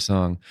another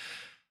song.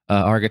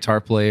 Our guitar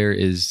player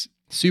is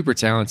super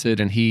talented,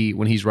 and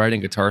when he's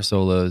writing guitar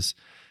solos,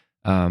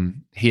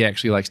 he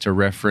actually likes to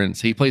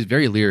reference. He plays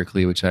very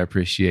lyrically, which I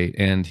appreciate,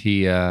 and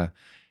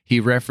he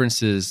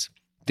references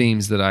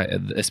themes that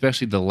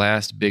especially the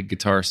last big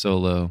guitar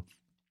solo.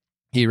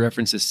 He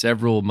references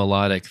several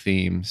melodic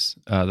themes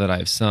that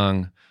I've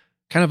sung,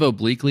 kind of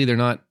obliquely. They're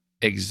not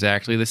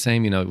exactly the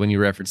same. You know, when you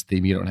reference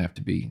theme, you don't have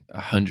to be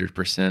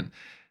 100%,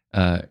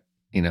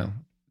 you know,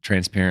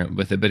 transparent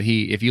with it. But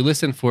if you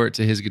listen for it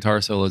to his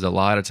guitar solos, a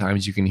lot of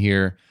times you can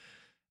hear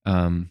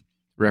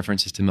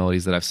references to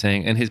melodies that I've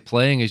sang, and his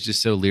playing is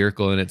just so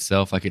lyrical in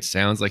itself. Like it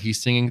sounds like he's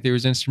singing through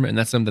his instrument, and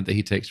that's something that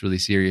he takes really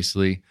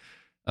seriously.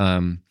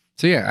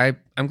 So yeah,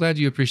 I'm glad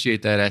you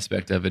appreciate that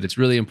aspect of it. It's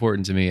really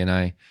important to me, and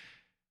I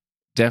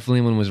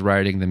definitely, when I was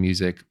writing the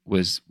music,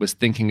 was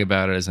thinking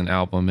about it as an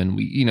album. And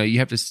you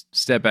have to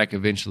step back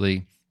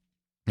eventually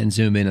and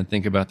zoom in and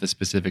think about the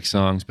specific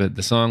songs, but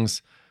the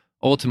songs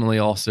ultimately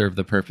all serve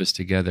the purpose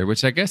together,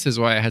 which I guess is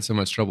why I had so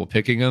much trouble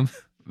picking them.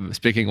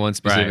 Picking one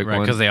specific right,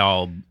 one, because they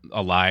all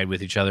allied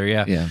with each other.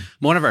 Yeah.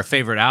 One of our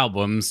favorite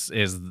albums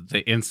is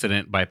The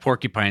Incident by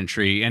Porcupine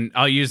Tree, and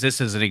I'll use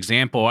this as an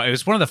example. It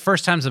was one of the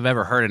first times I've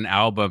ever heard an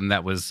album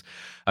that was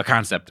a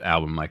concept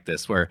album like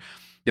this, where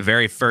the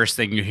very first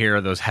thing you hear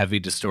are those heavy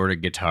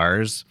distorted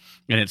guitars,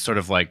 and it's sort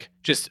of like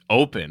just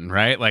open,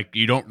 right? Like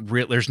you don't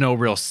there's no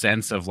real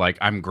sense of like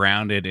I'm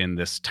grounded in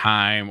this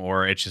time,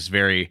 or it's just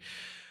very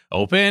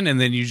open, and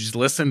then you just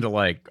listen to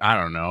like, I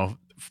don't know,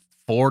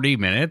 40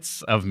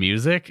 minutes of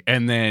music,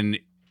 and then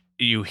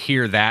you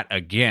hear that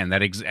again,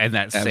 and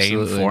that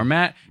same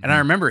format. And I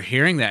remember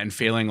hearing that and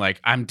feeling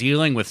like I'm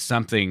dealing with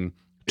something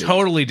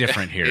totally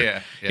different here.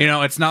 Yeah. You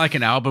know, it's not like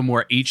an album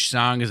where each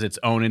song is its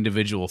own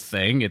individual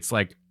thing. It's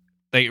like,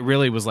 it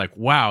really was like,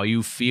 wow,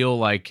 you feel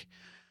like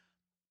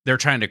they're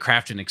trying to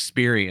craft an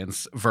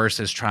experience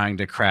versus trying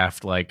to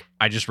craft like,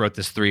 I just wrote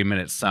this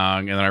 3-minute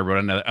song and then I wrote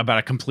another about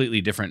a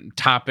completely different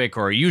topic,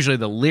 or usually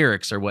the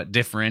lyrics are what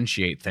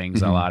differentiate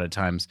things a lot of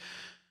times.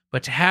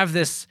 But to have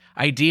this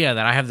idea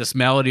that I have this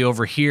melody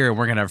over here and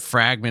we're going to have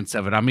fragments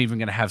of it, I'm even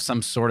going to have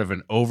some sort of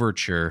an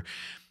overture,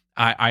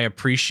 I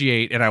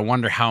appreciate, and I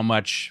wonder how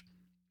much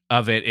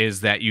of it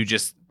is that you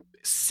just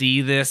see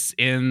this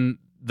in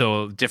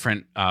the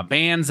different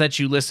bands that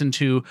you listen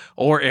to,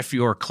 or if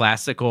your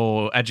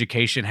classical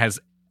education has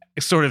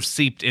sort of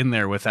seeped in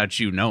there without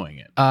you knowing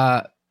it.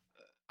 I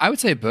would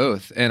say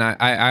both, and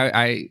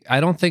I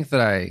don't think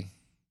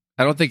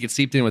it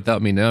seeped in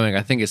without me knowing.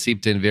 I think it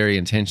seeped in very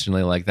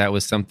intentionally. Like that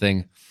was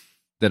something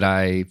that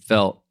I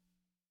felt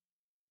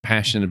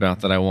passionate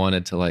about, that I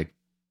wanted to like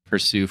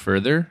pursue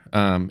further,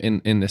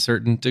 in a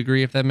certain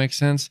degree, if that makes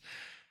sense.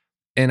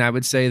 And I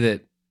would say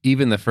that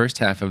even the first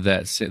half of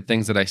that,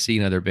 things that I see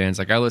in other bands,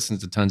 like I listen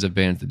to tons of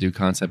bands that do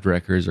concept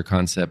records or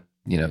concept,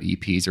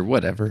 EPs or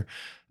whatever.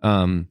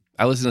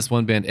 I listen to this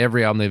one band,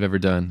 every album they've ever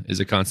done is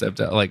a concept.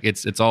 Like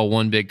it's all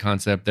one big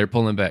concept. They're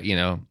pulling back,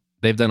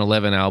 they've done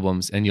 11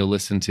 albums, and you'll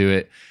listen to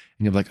it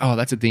and you'll be like, oh,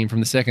 that's a theme from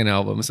the second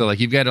album. So like,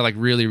 you've got to like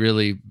really,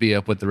 really be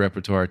up with the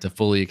repertoire to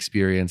fully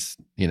experience,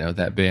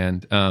 that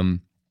band.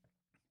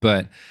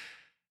 But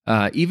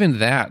even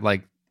that,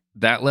 like,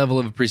 that level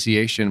of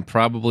appreciation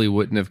probably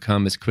wouldn't have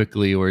come as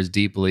quickly or as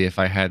deeply if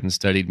I hadn't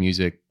studied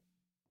music,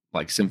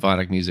 like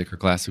symphonic music or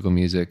classical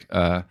music,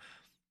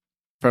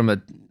 from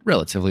a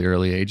relatively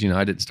early age.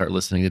 I didn't start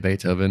listening to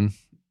Beethoven.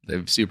 They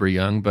were super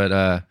young, but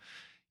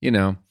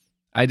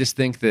I just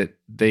think that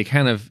they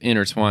kind of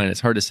intertwine. It's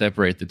hard to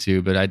separate the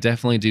two, but I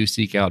definitely do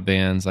seek out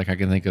bands. Like I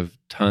can think of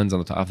tons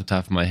off the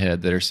top of my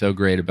head that are so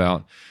great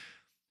about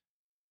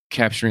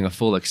capturing a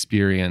full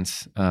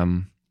experience.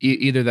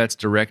 Either that's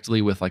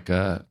directly with like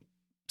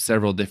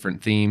several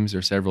different themes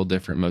or several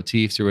different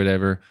motifs or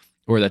whatever,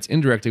 or that's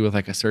indirectly with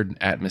like a certain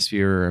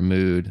atmosphere or a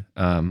mood,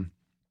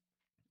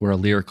 or a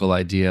lyrical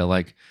idea.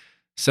 Like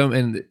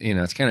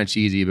it's kind of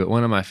cheesy, but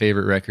one of my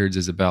favorite records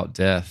is about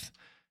death,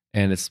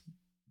 and it's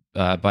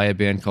by a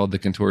band called The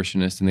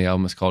Contortionist, and the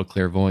album is called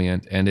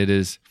Clairvoyant. And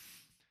it's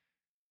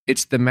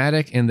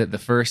thematic in that the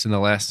first and the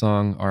last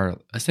song are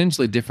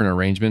essentially different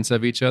arrangements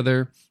of each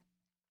other.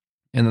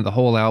 And then the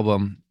whole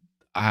album,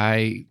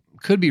 I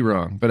could be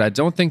wrong, but I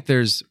don't think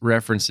there's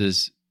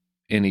references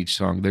in each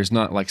song. There's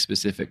not like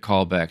specific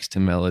callbacks to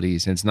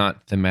melodies. It's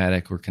not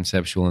thematic or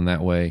conceptual in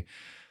that way.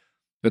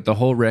 But the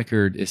whole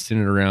record is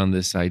centered around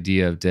this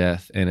idea of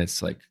death, and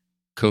it's like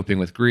coping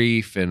with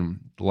grief and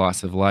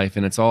loss of life,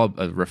 and it's all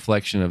a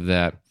reflection of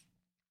that.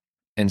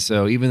 And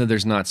so even though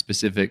there's not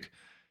specific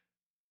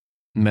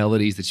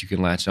melodies that you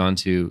can latch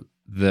onto,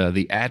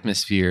 the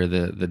atmosphere,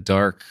 the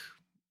dark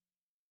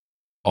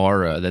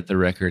aura that the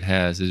record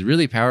has is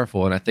really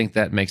powerful, and I think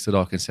that makes it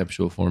all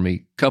conceptual for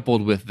me,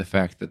 coupled with the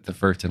fact that the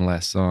first and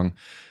last song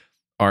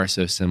are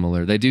so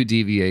similar. They do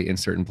deviate in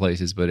certain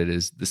places, but it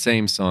is the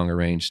same song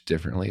arranged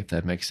differently, if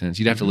that makes sense.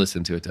 You'd have to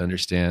listen to it to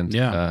understand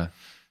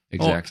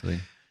exactly.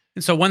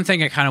 And so one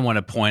thing I kind of want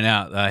to point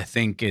out that I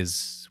think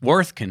is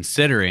worth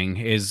considering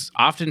is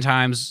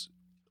oftentimes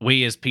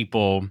we as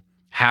people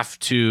have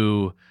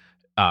to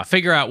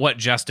figure out what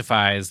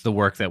justifies the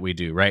work that we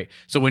do, right?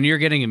 So when you're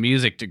getting a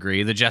music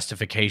degree, the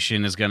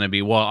justification is going to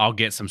be, well, I'll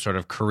get some sort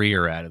of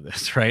career out of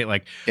this, right?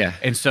 Like, Yeah.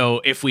 And so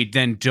if we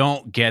then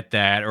don't get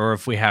that, or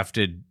if we have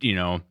to,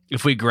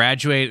 if we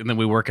graduate and then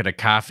we work at a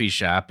coffee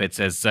shop, it's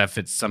as if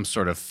it's some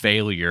sort of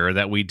failure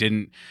that we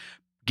didn't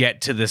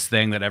get to this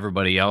thing that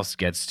everybody else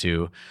gets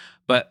to.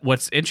 But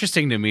what's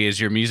interesting to me is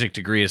your music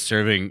degree is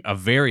serving a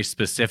very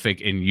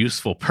specific and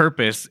useful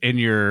purpose in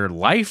your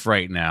life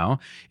right now.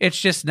 It's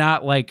just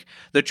not like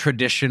the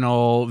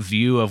traditional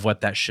view of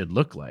what that should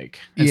look like.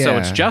 And so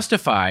it's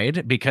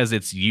justified because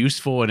it's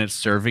useful and it's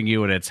serving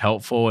you and it's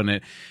helpful and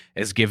it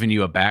has given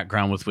you a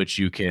background with which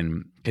you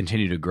can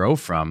continue to grow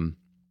from.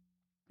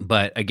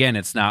 But again,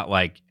 it's not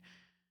like,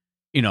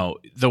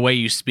 the way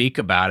you speak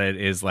about it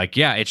is like,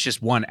 yeah, it's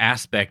just one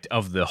aspect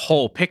of the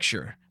whole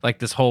picture, like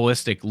this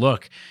holistic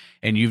look.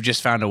 And you've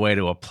just found a way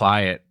to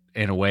apply it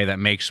in a way that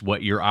makes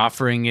what you're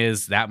offering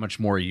is that much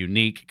more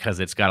unique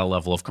because it's got a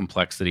level of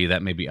complexity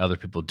that maybe other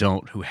people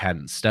don't who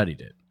hadn't studied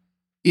it.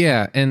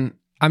 Yeah, and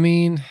I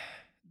mean,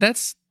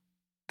 that's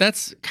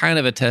kind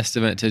of a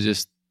testament to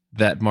just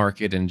that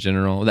market in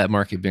general, that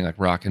market being like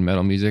rock and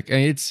metal music.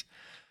 And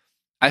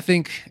I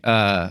think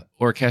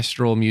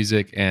orchestral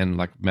music and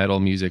like metal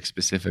music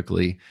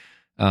specifically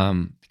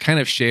kind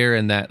of share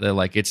in that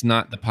like it's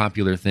not the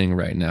popular thing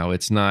right now.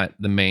 It's not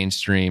the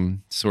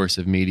mainstream source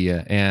of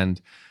media.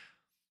 And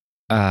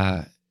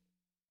I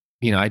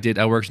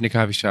worked in a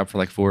coffee shop for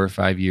like 4 or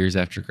 5 years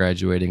after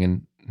graduating,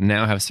 and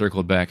now have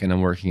circled back and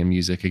I'm working in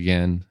music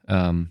again.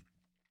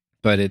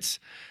 But it's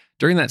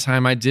during that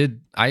time I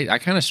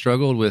kind of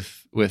struggled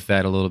with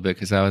that a little bit,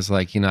 because I was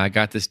like, I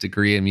got this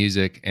degree in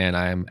music and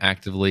I'm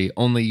actively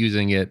only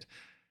using it,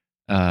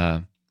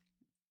 I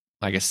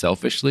guess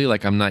selfishly.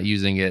 Like I'm not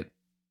using it.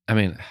 I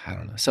mean, I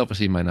don't know.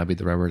 Selfishly might not be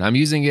the right word. I'm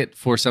using it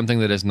for something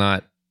that is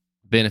not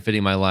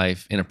benefiting my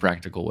life in a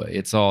practical way.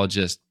 It's all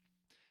just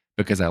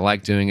because I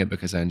like doing it,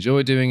 because I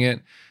enjoy doing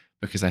it,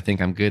 because I think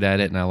I'm good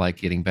at it and I like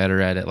getting better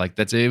at it. Like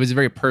it was a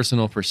very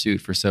personal pursuit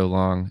for so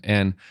long.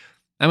 And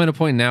I'm at a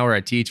point now where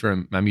I teach,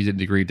 where my music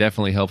degree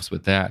definitely helps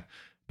with that.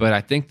 But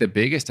I think the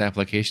biggest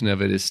application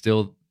of it is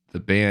still the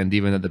band,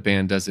 even though the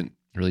band doesn't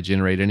really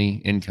generate any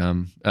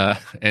income, and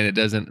it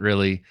doesn't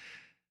really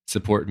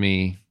support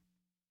me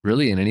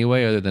really in any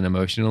way other than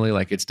emotionally.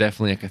 Like it's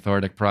definitely a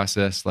cathartic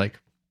process. Like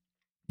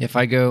if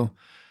I go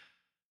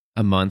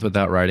a month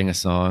without writing a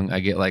song,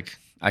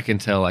 I can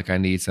tell like I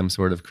need some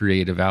sort of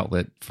creative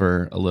outlet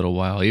for a little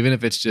while, even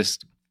if it's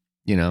just,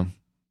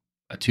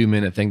 a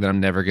 2-minute thing that I'm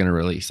never going to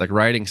release. Like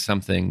writing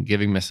something,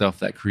 giving myself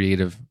that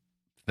creative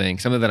thing,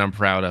 something that I'm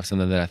proud of,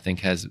 something that I think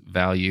has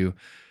value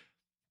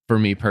for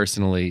me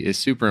personally is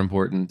super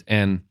important.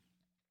 And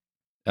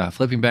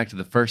flipping back to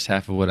the first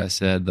half of what I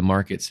said, the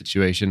market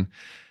situation,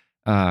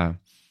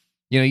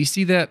 you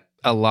see that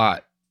a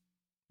lot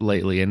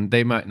lately, and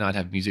they might not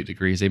have music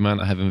degrees. They might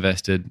not have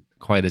invested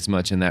quite as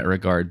much in that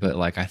regard. But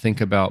like, I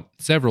think about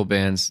several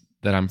bands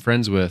that I'm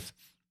friends with.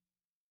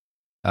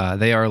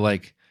 They are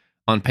like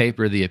on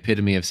paper, the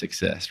epitome of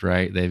success,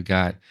 right? They've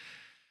got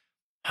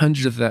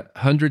hundreds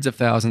of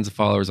thousands of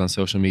followers on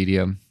social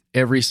media.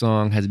 Every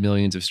song has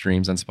millions of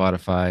streams on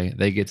Spotify.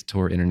 They get to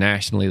tour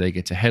internationally. They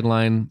get to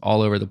headline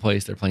all over the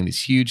place. They're playing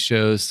these huge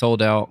shows,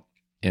 sold out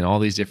in all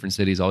these different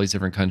cities, all these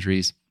different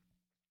countries.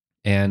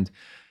 And,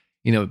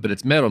 but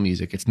it's metal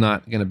music. It's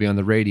not going to be on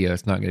the radio.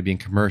 It's not going to be in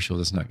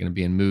commercials. It's not going to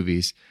be in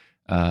movies.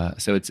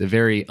 So it's a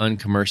very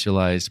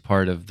uncommercialized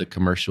part of the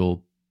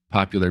commercial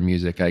popular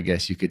music, I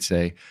guess you could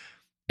say.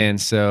 And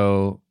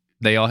so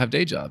they all have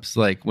day jobs.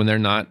 Like when they're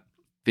not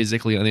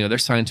physically, they're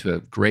signed to a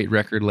great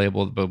record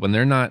label, but when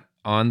they're not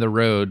on the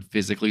road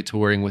physically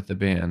touring with the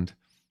band,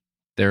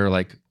 they're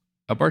like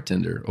a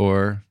bartender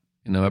or,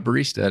 a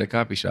barista at a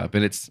coffee shop.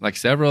 And it's like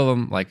several of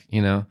them, like,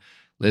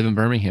 live in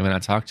Birmingham, and I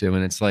talk to them,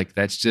 and it's like,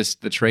 that's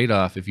just the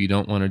trade-off. If you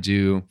don't want to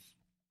do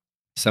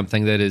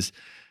something that is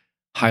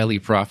highly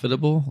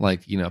profitable,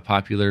 like,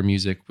 popular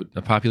music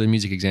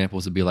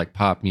examples would be like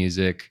pop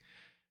music,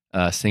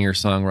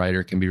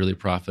 singer-songwriter can be really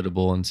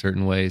profitable in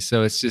certain ways.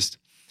 So it's just,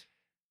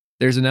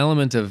 there's an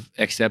element of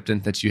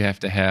acceptance that you have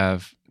to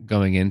have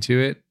going into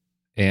it.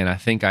 And I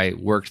think I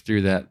worked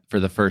through that for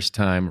the first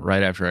time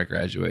right after I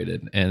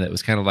graduated. And it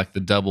was kind of like the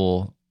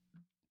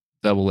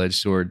double-edged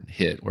sword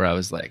hit, where I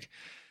was like,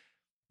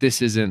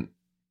 this isn't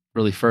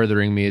really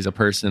furthering me as a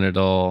person at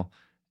all.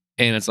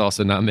 and it's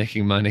also not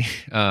making money,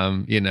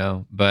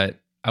 but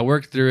I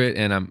worked through it,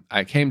 and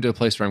I came to a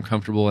place where I'm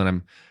comfortable,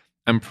 and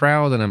I'm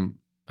proud, and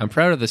I'm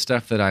proud of the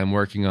stuff that I'm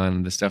working on,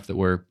 and the stuff that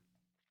we're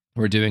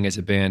doing as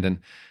a band. And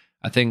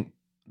I think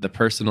the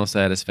personal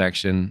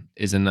satisfaction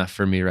is enough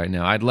for me right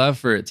now. I'd love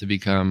for it to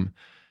become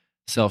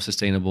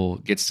self-sustainable,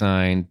 get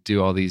signed,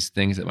 do all these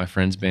things that my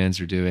friends' bands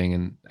are doing,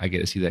 and I get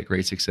to see that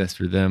great success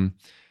through them.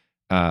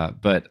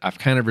 But I've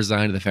kind of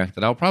resigned to the fact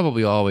that I'll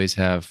probably always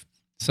have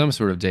some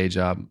sort of day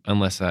job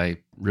unless I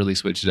really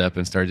switch it up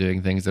and start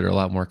doing things that are a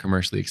lot more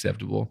commercially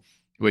acceptable,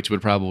 which would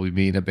probably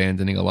mean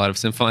abandoning a lot of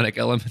symphonic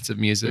elements of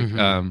music.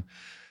 Mm-hmm.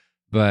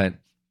 But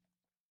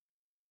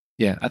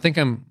yeah, I think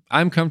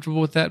I'm comfortable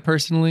with that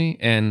personally,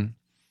 and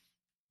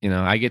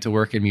I get to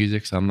work in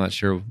music, so I'm not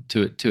sure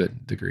to a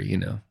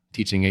degree.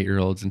 Teaching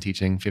 8-year-olds and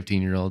teaching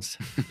 15-year-olds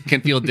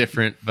can feel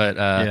different, but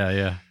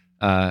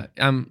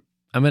I'm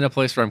in a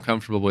place where I'm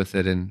comfortable with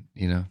it, and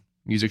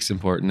music's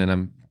important, and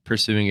I'm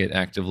pursuing it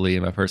actively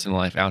in my personal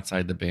life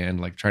outside the band,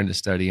 like trying to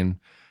study and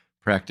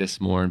practice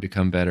more and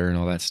become better and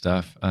all that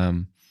stuff.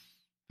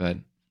 But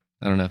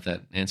I don't know if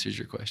that answers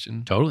your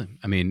question. Totally.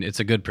 I mean, it's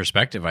a good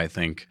perspective, I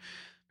think,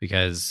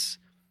 because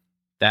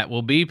that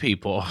will be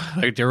people.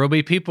 Like, there will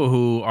be people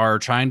who are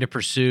trying to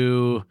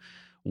pursue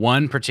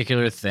one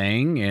particular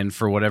thing, and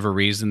for whatever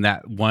reason,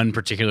 that one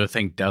particular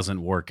thing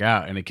doesn't work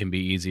out. And it can be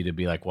easy to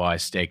be like, well, I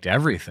staked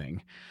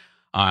everything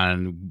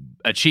on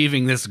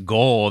achieving this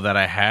goal that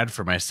I had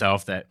for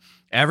myself, that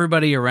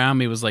everybody around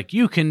me was like,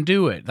 you can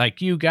do it.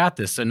 Like, you got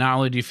this. So not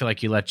only do you feel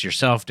like you let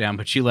yourself down,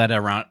 but you let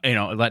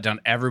down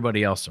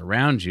everybody else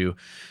around you.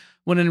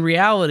 When in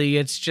reality,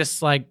 it's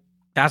just like,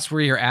 that's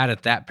where you're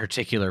at that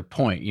particular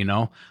point,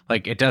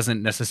 like it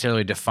doesn't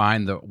necessarily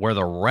define where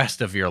the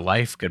rest of your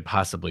life could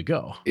possibly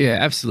go. Yeah,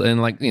 absolutely.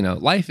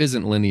 And life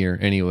isn't linear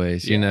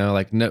anyways,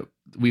 no,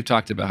 we've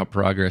talked about how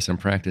progress and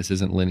practice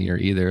isn't linear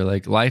either.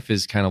 Like, life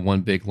is kind of one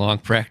big long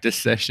practice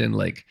session.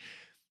 Like,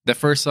 the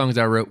first songs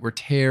I wrote were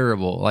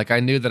terrible. Like, I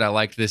knew that I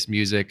liked this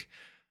music,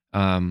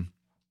 and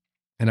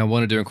I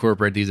wanted to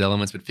incorporate these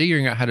elements, but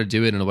figuring out how to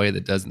do it in a way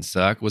that doesn't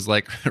suck was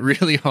like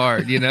really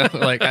hard,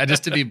 like,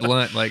 just to be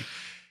blunt, like,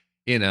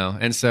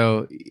 and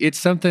so it's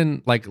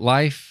something like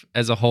life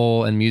as a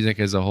whole and music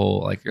as a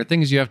whole, like, are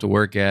things you have to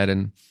work at.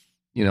 And,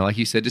 like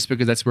you said, just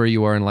because that's where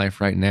you are in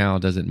life right now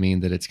doesn't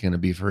mean that it's going to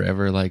be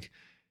forever. Like,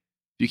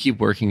 if you keep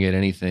working at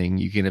anything,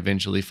 you can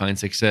eventually find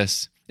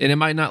success. And it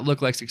might not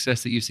look like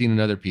success that you've seen in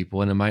other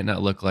people, and it might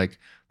not look like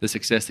the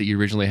success that you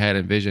originally had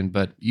envisioned,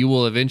 but you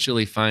will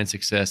eventually find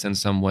success in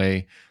some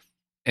way.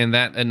 And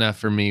that enough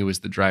for me was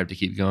the drive to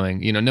keep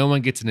going. No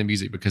one gets into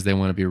music because they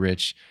want to be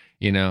rich,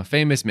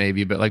 famous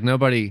maybe, but like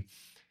nobody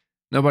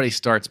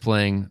starts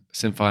playing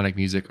symphonic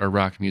music or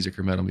rock music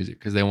or metal music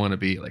because they want to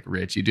be like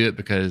rich. You do it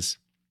because,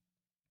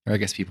 or I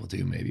guess people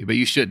do maybe, but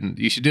you shouldn't.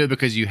 You should do it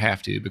because you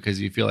have to,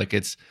 because you feel like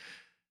it's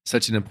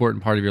such an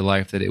important part of your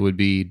life that it would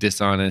be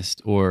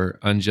dishonest or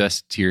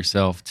unjust to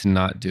yourself to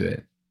not do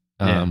it.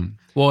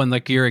 Well, and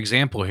like your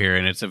example here,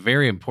 and it's a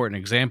very important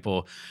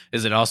example,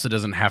 is it also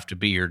doesn't have to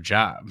be your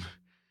job.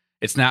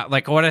 It's not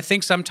like what I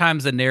think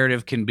sometimes the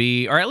narrative can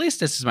be, or at least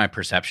this is my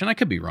perception, I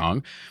could be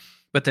wrong,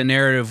 but the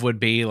narrative would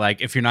be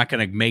like, if you're not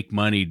going to make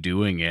money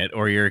doing it,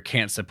 or you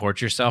can't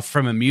support yourself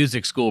from a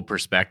music school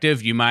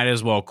perspective, you might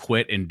as well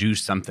quit and do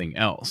something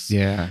else.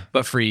 Yeah.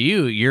 But for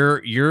you,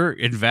 you're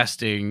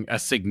investing a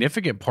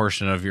significant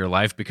portion of your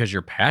life because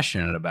you're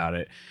passionate about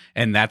it.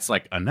 And that's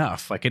like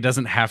enough. Like, it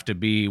doesn't have to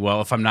be,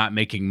 well, if I'm not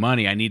making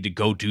money, I need to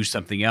go do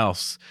something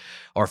else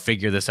or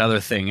figure this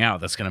other thing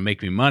out that's going to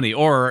make me money.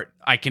 Or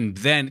I can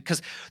then,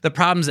 because the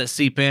problems that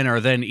seep in are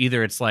then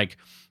either it's like,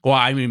 well,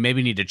 I mean,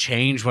 maybe need to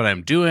change what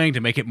I'm doing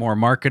to make it more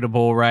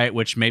marketable, right?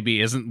 Which maybe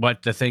isn't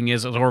what the thing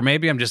is. Or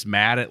maybe I'm just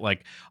mad at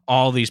like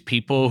all these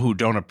people who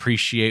don't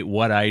appreciate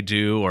what I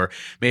do, or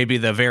maybe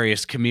the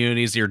various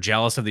communities, you're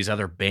jealous of these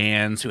other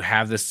bands who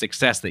have this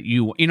success that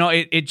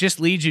it just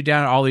leads you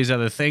down all these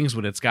other things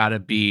when it's got to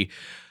be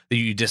that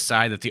you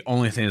decide that the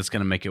only thing that's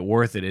going to make it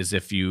worth it is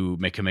if you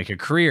make a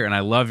career. And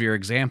I love your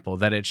example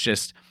that it's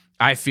just,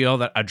 I feel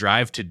that a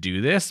drive to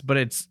do this, but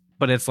it's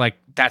like,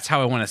 that's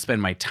how I want to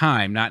spend my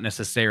time, not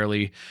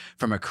necessarily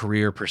from a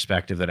career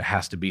perspective that it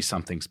has to be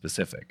something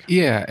specific.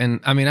 Yeah. And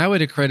I mean, I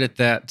would accredit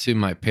that to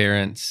my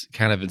parents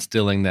kind of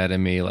instilling that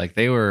in me. Like,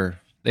 they were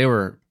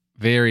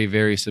very,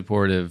 very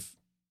supportive,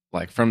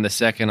 like from the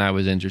second I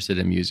was interested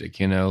in music,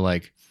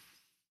 like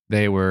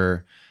they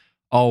were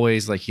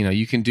always like,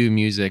 you can do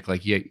music.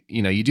 Like, you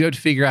do have to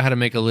figure out how to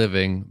make a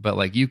living, but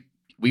like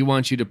we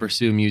want you to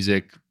pursue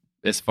music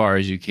as far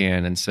as you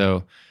can. And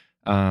so,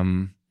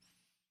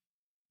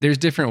 there's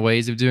different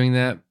ways of doing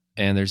that,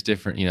 and there's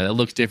different, it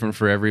looks different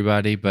for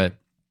everybody, but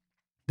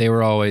they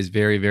were always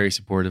very, very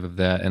supportive of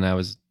that. And I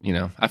was,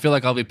 I feel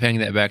like I'll be paying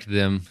that back to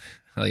them,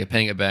 like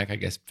paying it back, I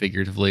guess,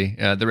 figuratively,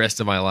 the rest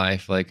of my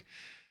life. Like,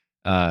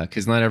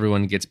 because not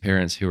everyone gets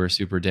parents who are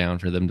super down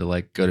for them to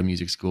like go to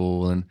music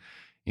school and,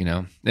 you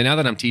know. And now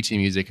that I'm teaching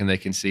music and they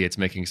can see it's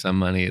making some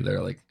money,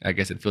 they're like, I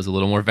guess it feels a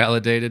little more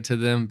validated to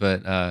them.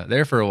 But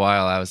there for a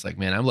while, I was like,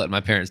 man, I'm letting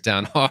my parents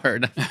down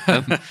hard.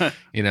 I'm,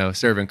 you know,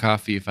 serving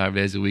coffee 5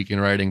 days a week and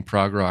writing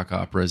prog rock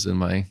operas in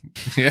my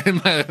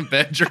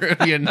bedroom,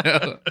 you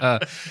know.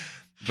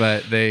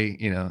 But they,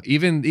 you know,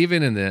 even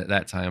in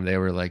that time, they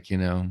were like, you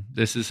know,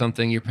 this is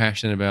something you're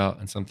passionate about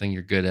and something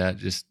you're good at.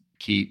 Just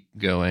keep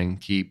going,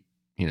 keep,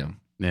 you know.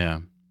 Yeah.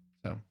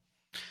 So.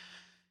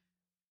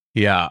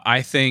 Yeah,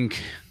 I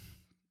think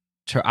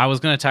I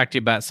was going to talk to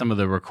you about some of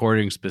the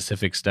recording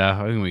specific stuff.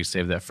 I think we can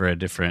save that for a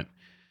different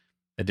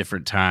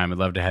time. I'd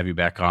love to have you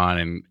back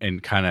on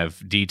and kind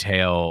of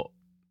detail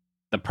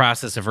the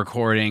process of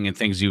recording and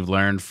things you've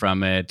learned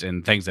from it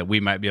and things that we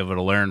might be able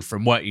to learn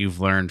from what you've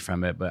learned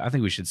from it. But I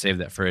think we should save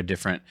that for a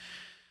different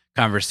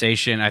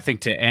conversation. I think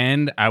to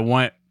end, I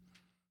want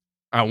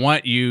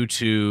you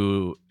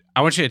to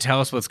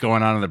tell us what's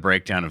going on in the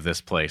breakdown of this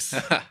place.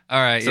 All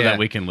right. So that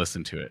we can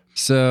listen to it.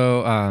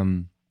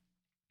 So,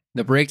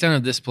 the breakdown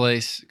of this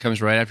place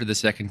comes right after the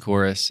second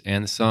chorus,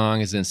 and the song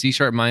is in C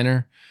sharp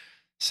minor.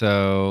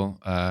 So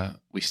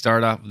we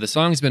start off, the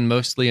song's been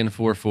mostly in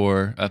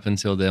 4/4 up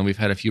until then. We've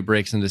had a few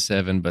breaks into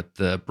 7, but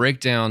the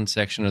breakdown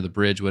section or the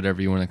bridge,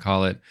 whatever you want to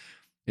call it,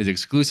 is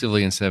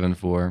exclusively in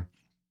 7/4.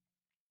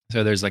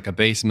 So there's like a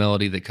bass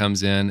melody that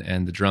comes in,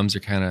 and the drums are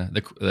kind of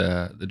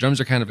the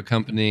drums are kind of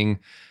accompanying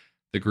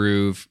the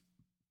groove,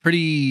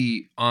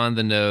 pretty on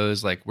the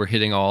nose, like we're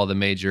hitting all the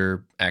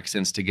major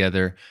accents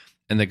together.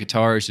 And the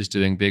guitar is just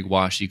doing big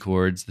washy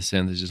chords. The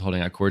synth is just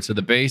holding out chords. So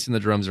the bass and the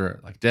drums are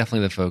like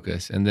definitely the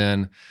focus. And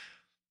then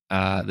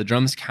the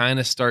drums kind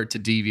of start to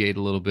deviate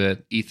a little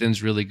bit.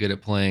 Ethan's really good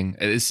at playing.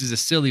 This is a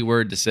silly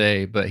word to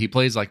say, but he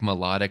plays like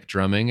melodic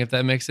drumming, if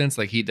that makes sense.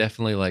 Like he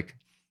definitely like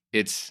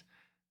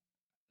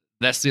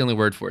that's the only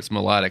word for it. It's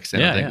melodic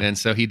sounding. Yeah. And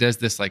so he does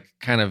this like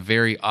kind of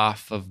very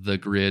off of the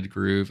grid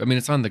groove. I mean,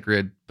 it's on the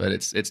grid, but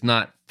it's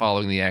not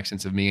following the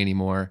accents of me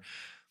anymore.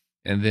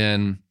 And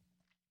then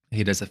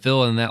he does a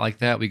fill in that like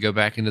that. We go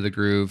back into the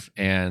groove,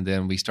 and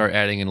then we start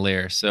adding in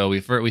layers. So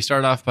we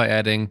start off by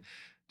adding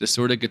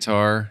distorted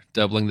guitar,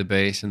 doubling the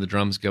bass, and the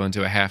drums go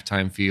into a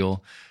halftime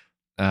feel.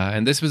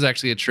 And this was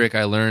actually a trick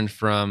I learned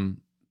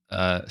from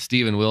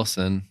Steven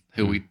Wilson,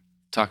 who we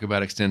talk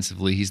about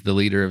extensively. He's the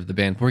leader of the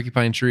band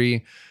Porcupine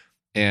Tree,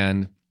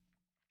 and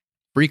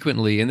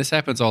frequently, and this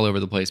happens all over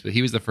the place, but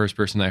he was the first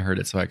person I heard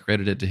it, so I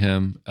credit it to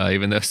him.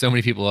 Even though so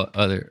many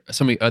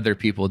other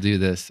people do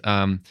this.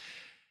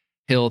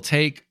 He'll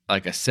take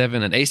like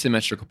an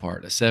asymmetrical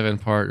part, a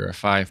 7-part or a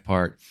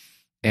 5-part,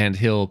 and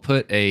he'll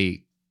put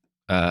a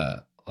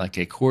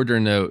quarter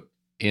note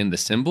in the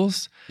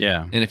cymbals.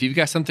 Yeah. And if you've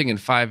got something in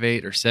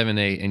 5/8 or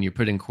 7/8 and you're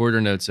putting quarter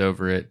notes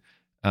over it,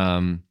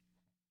 that'll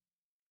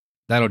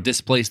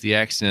displace the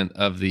accent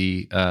of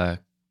the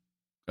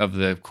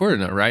quarter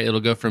note, right? It'll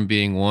go from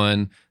being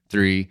 1,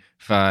 3,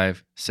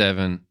 5,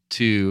 7,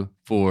 2,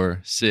 4,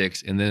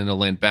 6, and then it'll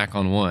land back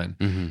on 1.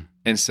 Mm-hmm.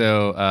 And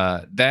so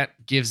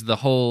that gives the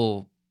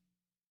whole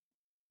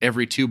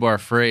every 2-bar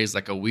phrase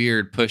like a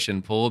weird push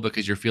and pull,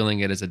 because you're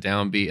feeling it as a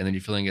downbeat and then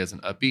you're feeling it as an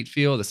upbeat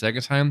feel the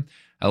second time.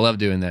 I love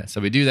doing that.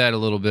 So we do that a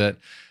little bit.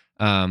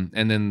 And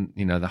then,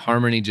 you know, the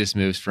harmony just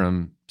moves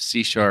from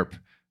C sharp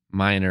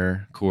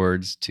minor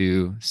chords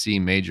to C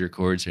major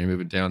chords. So you're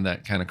moving down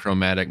that kind of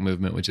chromatic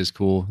movement, which is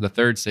cool. The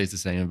third stays the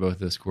same in both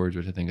those chords,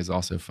 which I think is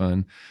also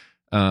fun.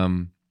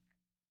 And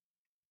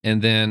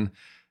then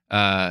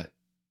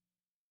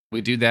we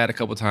do that a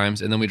couple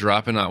times, and then we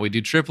drop it on. We do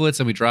triplets,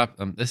 and we drop.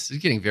 This is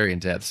getting very in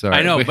depth. Sorry,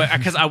 I know, but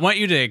because I want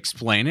you to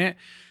explain it,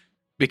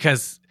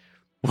 because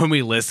when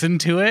we listen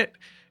to it,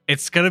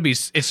 it's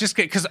just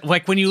because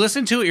like when you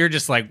listen to it, you're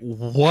just like,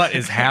 what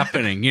is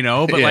happening, you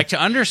know? But Yeah. like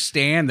to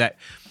understand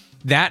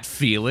that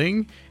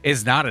feeling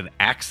is not an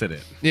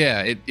accident.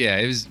 Yeah,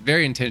 it was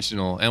very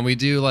intentional, and we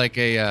do like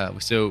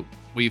so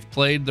we've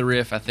played the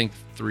riff I think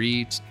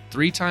three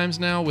times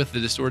now with the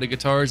distorted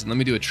guitars, and let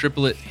me do a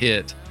triplet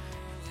hit.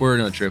 Quarter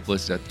note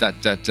triplets, da, da,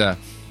 da, da.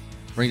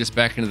 Bring us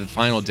back into the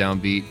final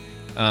downbeat,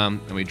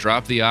 and we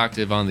drop the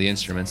octave on the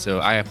instrument.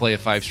 So I play a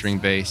 5-string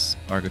bass,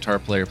 our guitar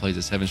player plays a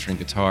 7-string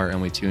guitar, and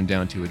we tune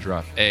down to a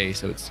drop A.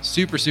 So it's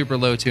super, super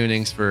low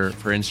tunings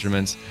for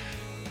instruments.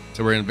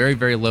 So we're in very,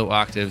 very low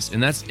octaves,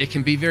 and it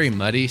can be very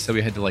muddy. So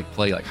we had to like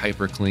play like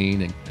hyper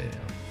clean and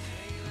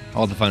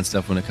all the fun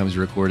stuff when it comes to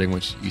recording,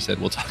 which you said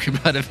we'll talk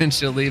about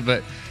eventually.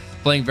 But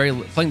playing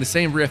the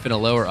same riff in a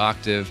lower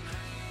octave.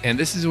 And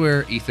this is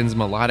where Ethan's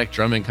melodic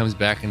drumming comes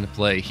back into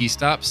play. He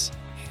stops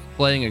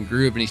playing a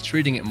groove and he's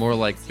treating it more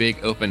like big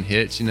open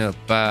hits, you know,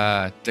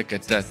 ba, da,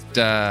 da,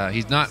 da.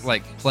 He's not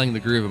like playing the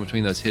groove in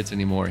between those hits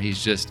anymore.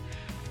 He's just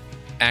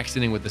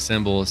accenting with the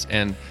cymbals.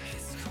 And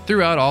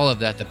throughout all of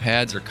that, the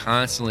pads are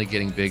constantly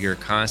getting bigger,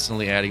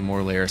 constantly adding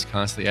more layers,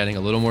 constantly adding a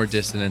little more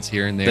dissonance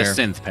here and there.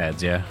 The synth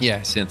pads, yeah.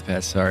 Yeah, synth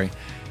pads, sorry.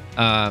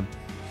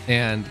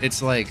 And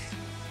it's like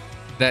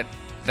that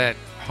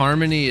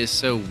harmony is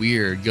so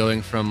weird,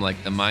 going from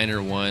like the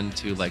minor 1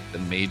 to like the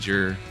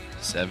major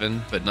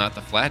 7, but not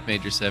the flat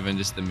major 7,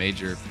 just the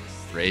major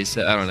raised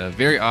 7. I don't know,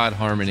 very odd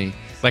harmony.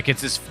 Like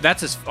it's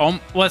well,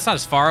 it's not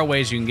as far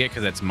away as you can get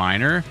because it's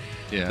minor.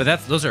 Yeah.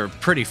 But those are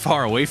pretty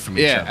far away from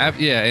each other.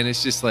 Yeah, and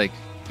it's just like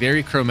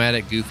very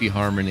chromatic, goofy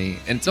harmony,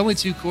 and it's only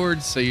 2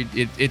 chords, so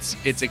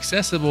it's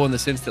accessible in the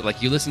sense that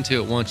like you listen to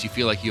it once, you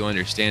feel like you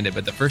understand it,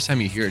 but the first time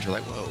you hear it, you're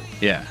like, whoa,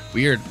 Yeah.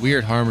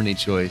 weird harmony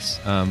choice.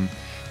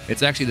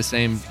 It's actually the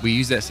same. We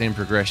use that same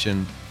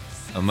progression,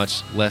 a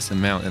much less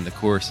amount in the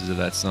choruses of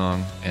that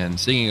song, and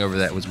singing over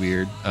that was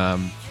weird.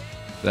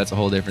 That's a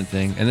whole different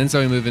thing. And then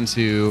so we move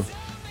into.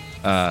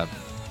 Do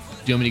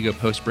you want me to go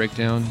post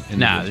breakdown?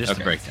 Nah, just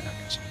the breakdown.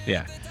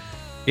 Yeah.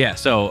 Yeah.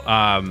 So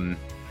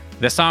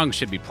the song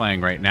should be playing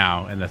right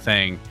now, and the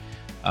thing.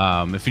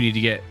 If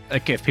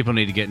people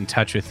need to get in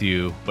touch with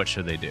you, what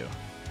should they do?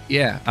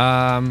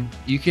 Yeah.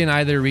 You can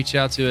either reach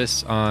out to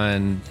us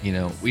on,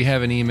 we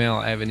have an email.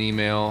 I have an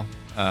email.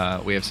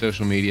 We have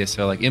social media.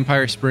 So like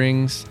Empire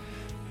Springs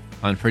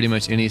on pretty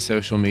much any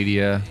social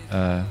media,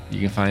 you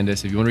can find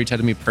us. If you want to reach out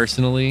to me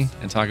personally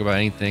and talk about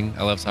anything,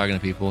 I love talking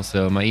to people.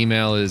 So my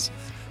email is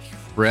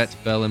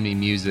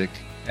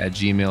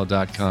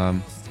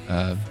brettbellamymusic@gmail.com,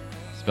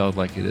 spelled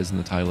like it is in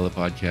the title of the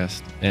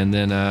podcast. And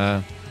then,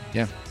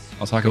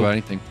 I'll talk about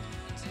anything.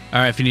 All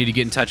right, if you need to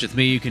get in touch with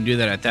me, you can do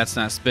that at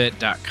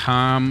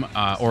that'snotspit.com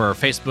or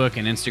Facebook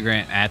and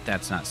Instagram at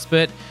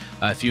that'snotspit.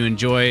 If you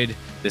enjoyed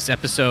this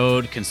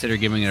episode, consider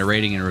giving it a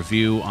rating and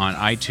review on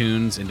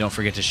iTunes, and don't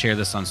forget to share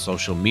this on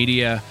social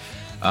media.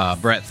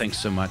 Brett, thanks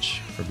so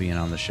much for being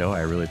on the show.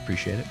 I really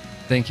appreciate it.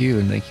 Thank you,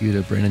 and thank you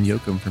to Brandon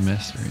Yoakum for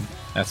mastering.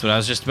 That's what I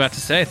was just about to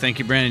say. Thank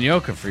you, Brandon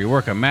Yoakum, for your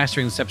work on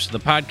mastering this episode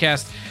of the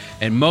podcast.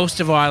 And most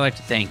of all, I'd like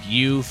to thank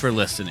you for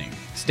listening.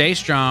 Stay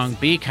strong,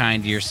 be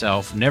kind to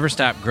yourself, never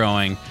stop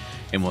growing,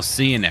 and we'll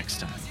see you next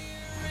time.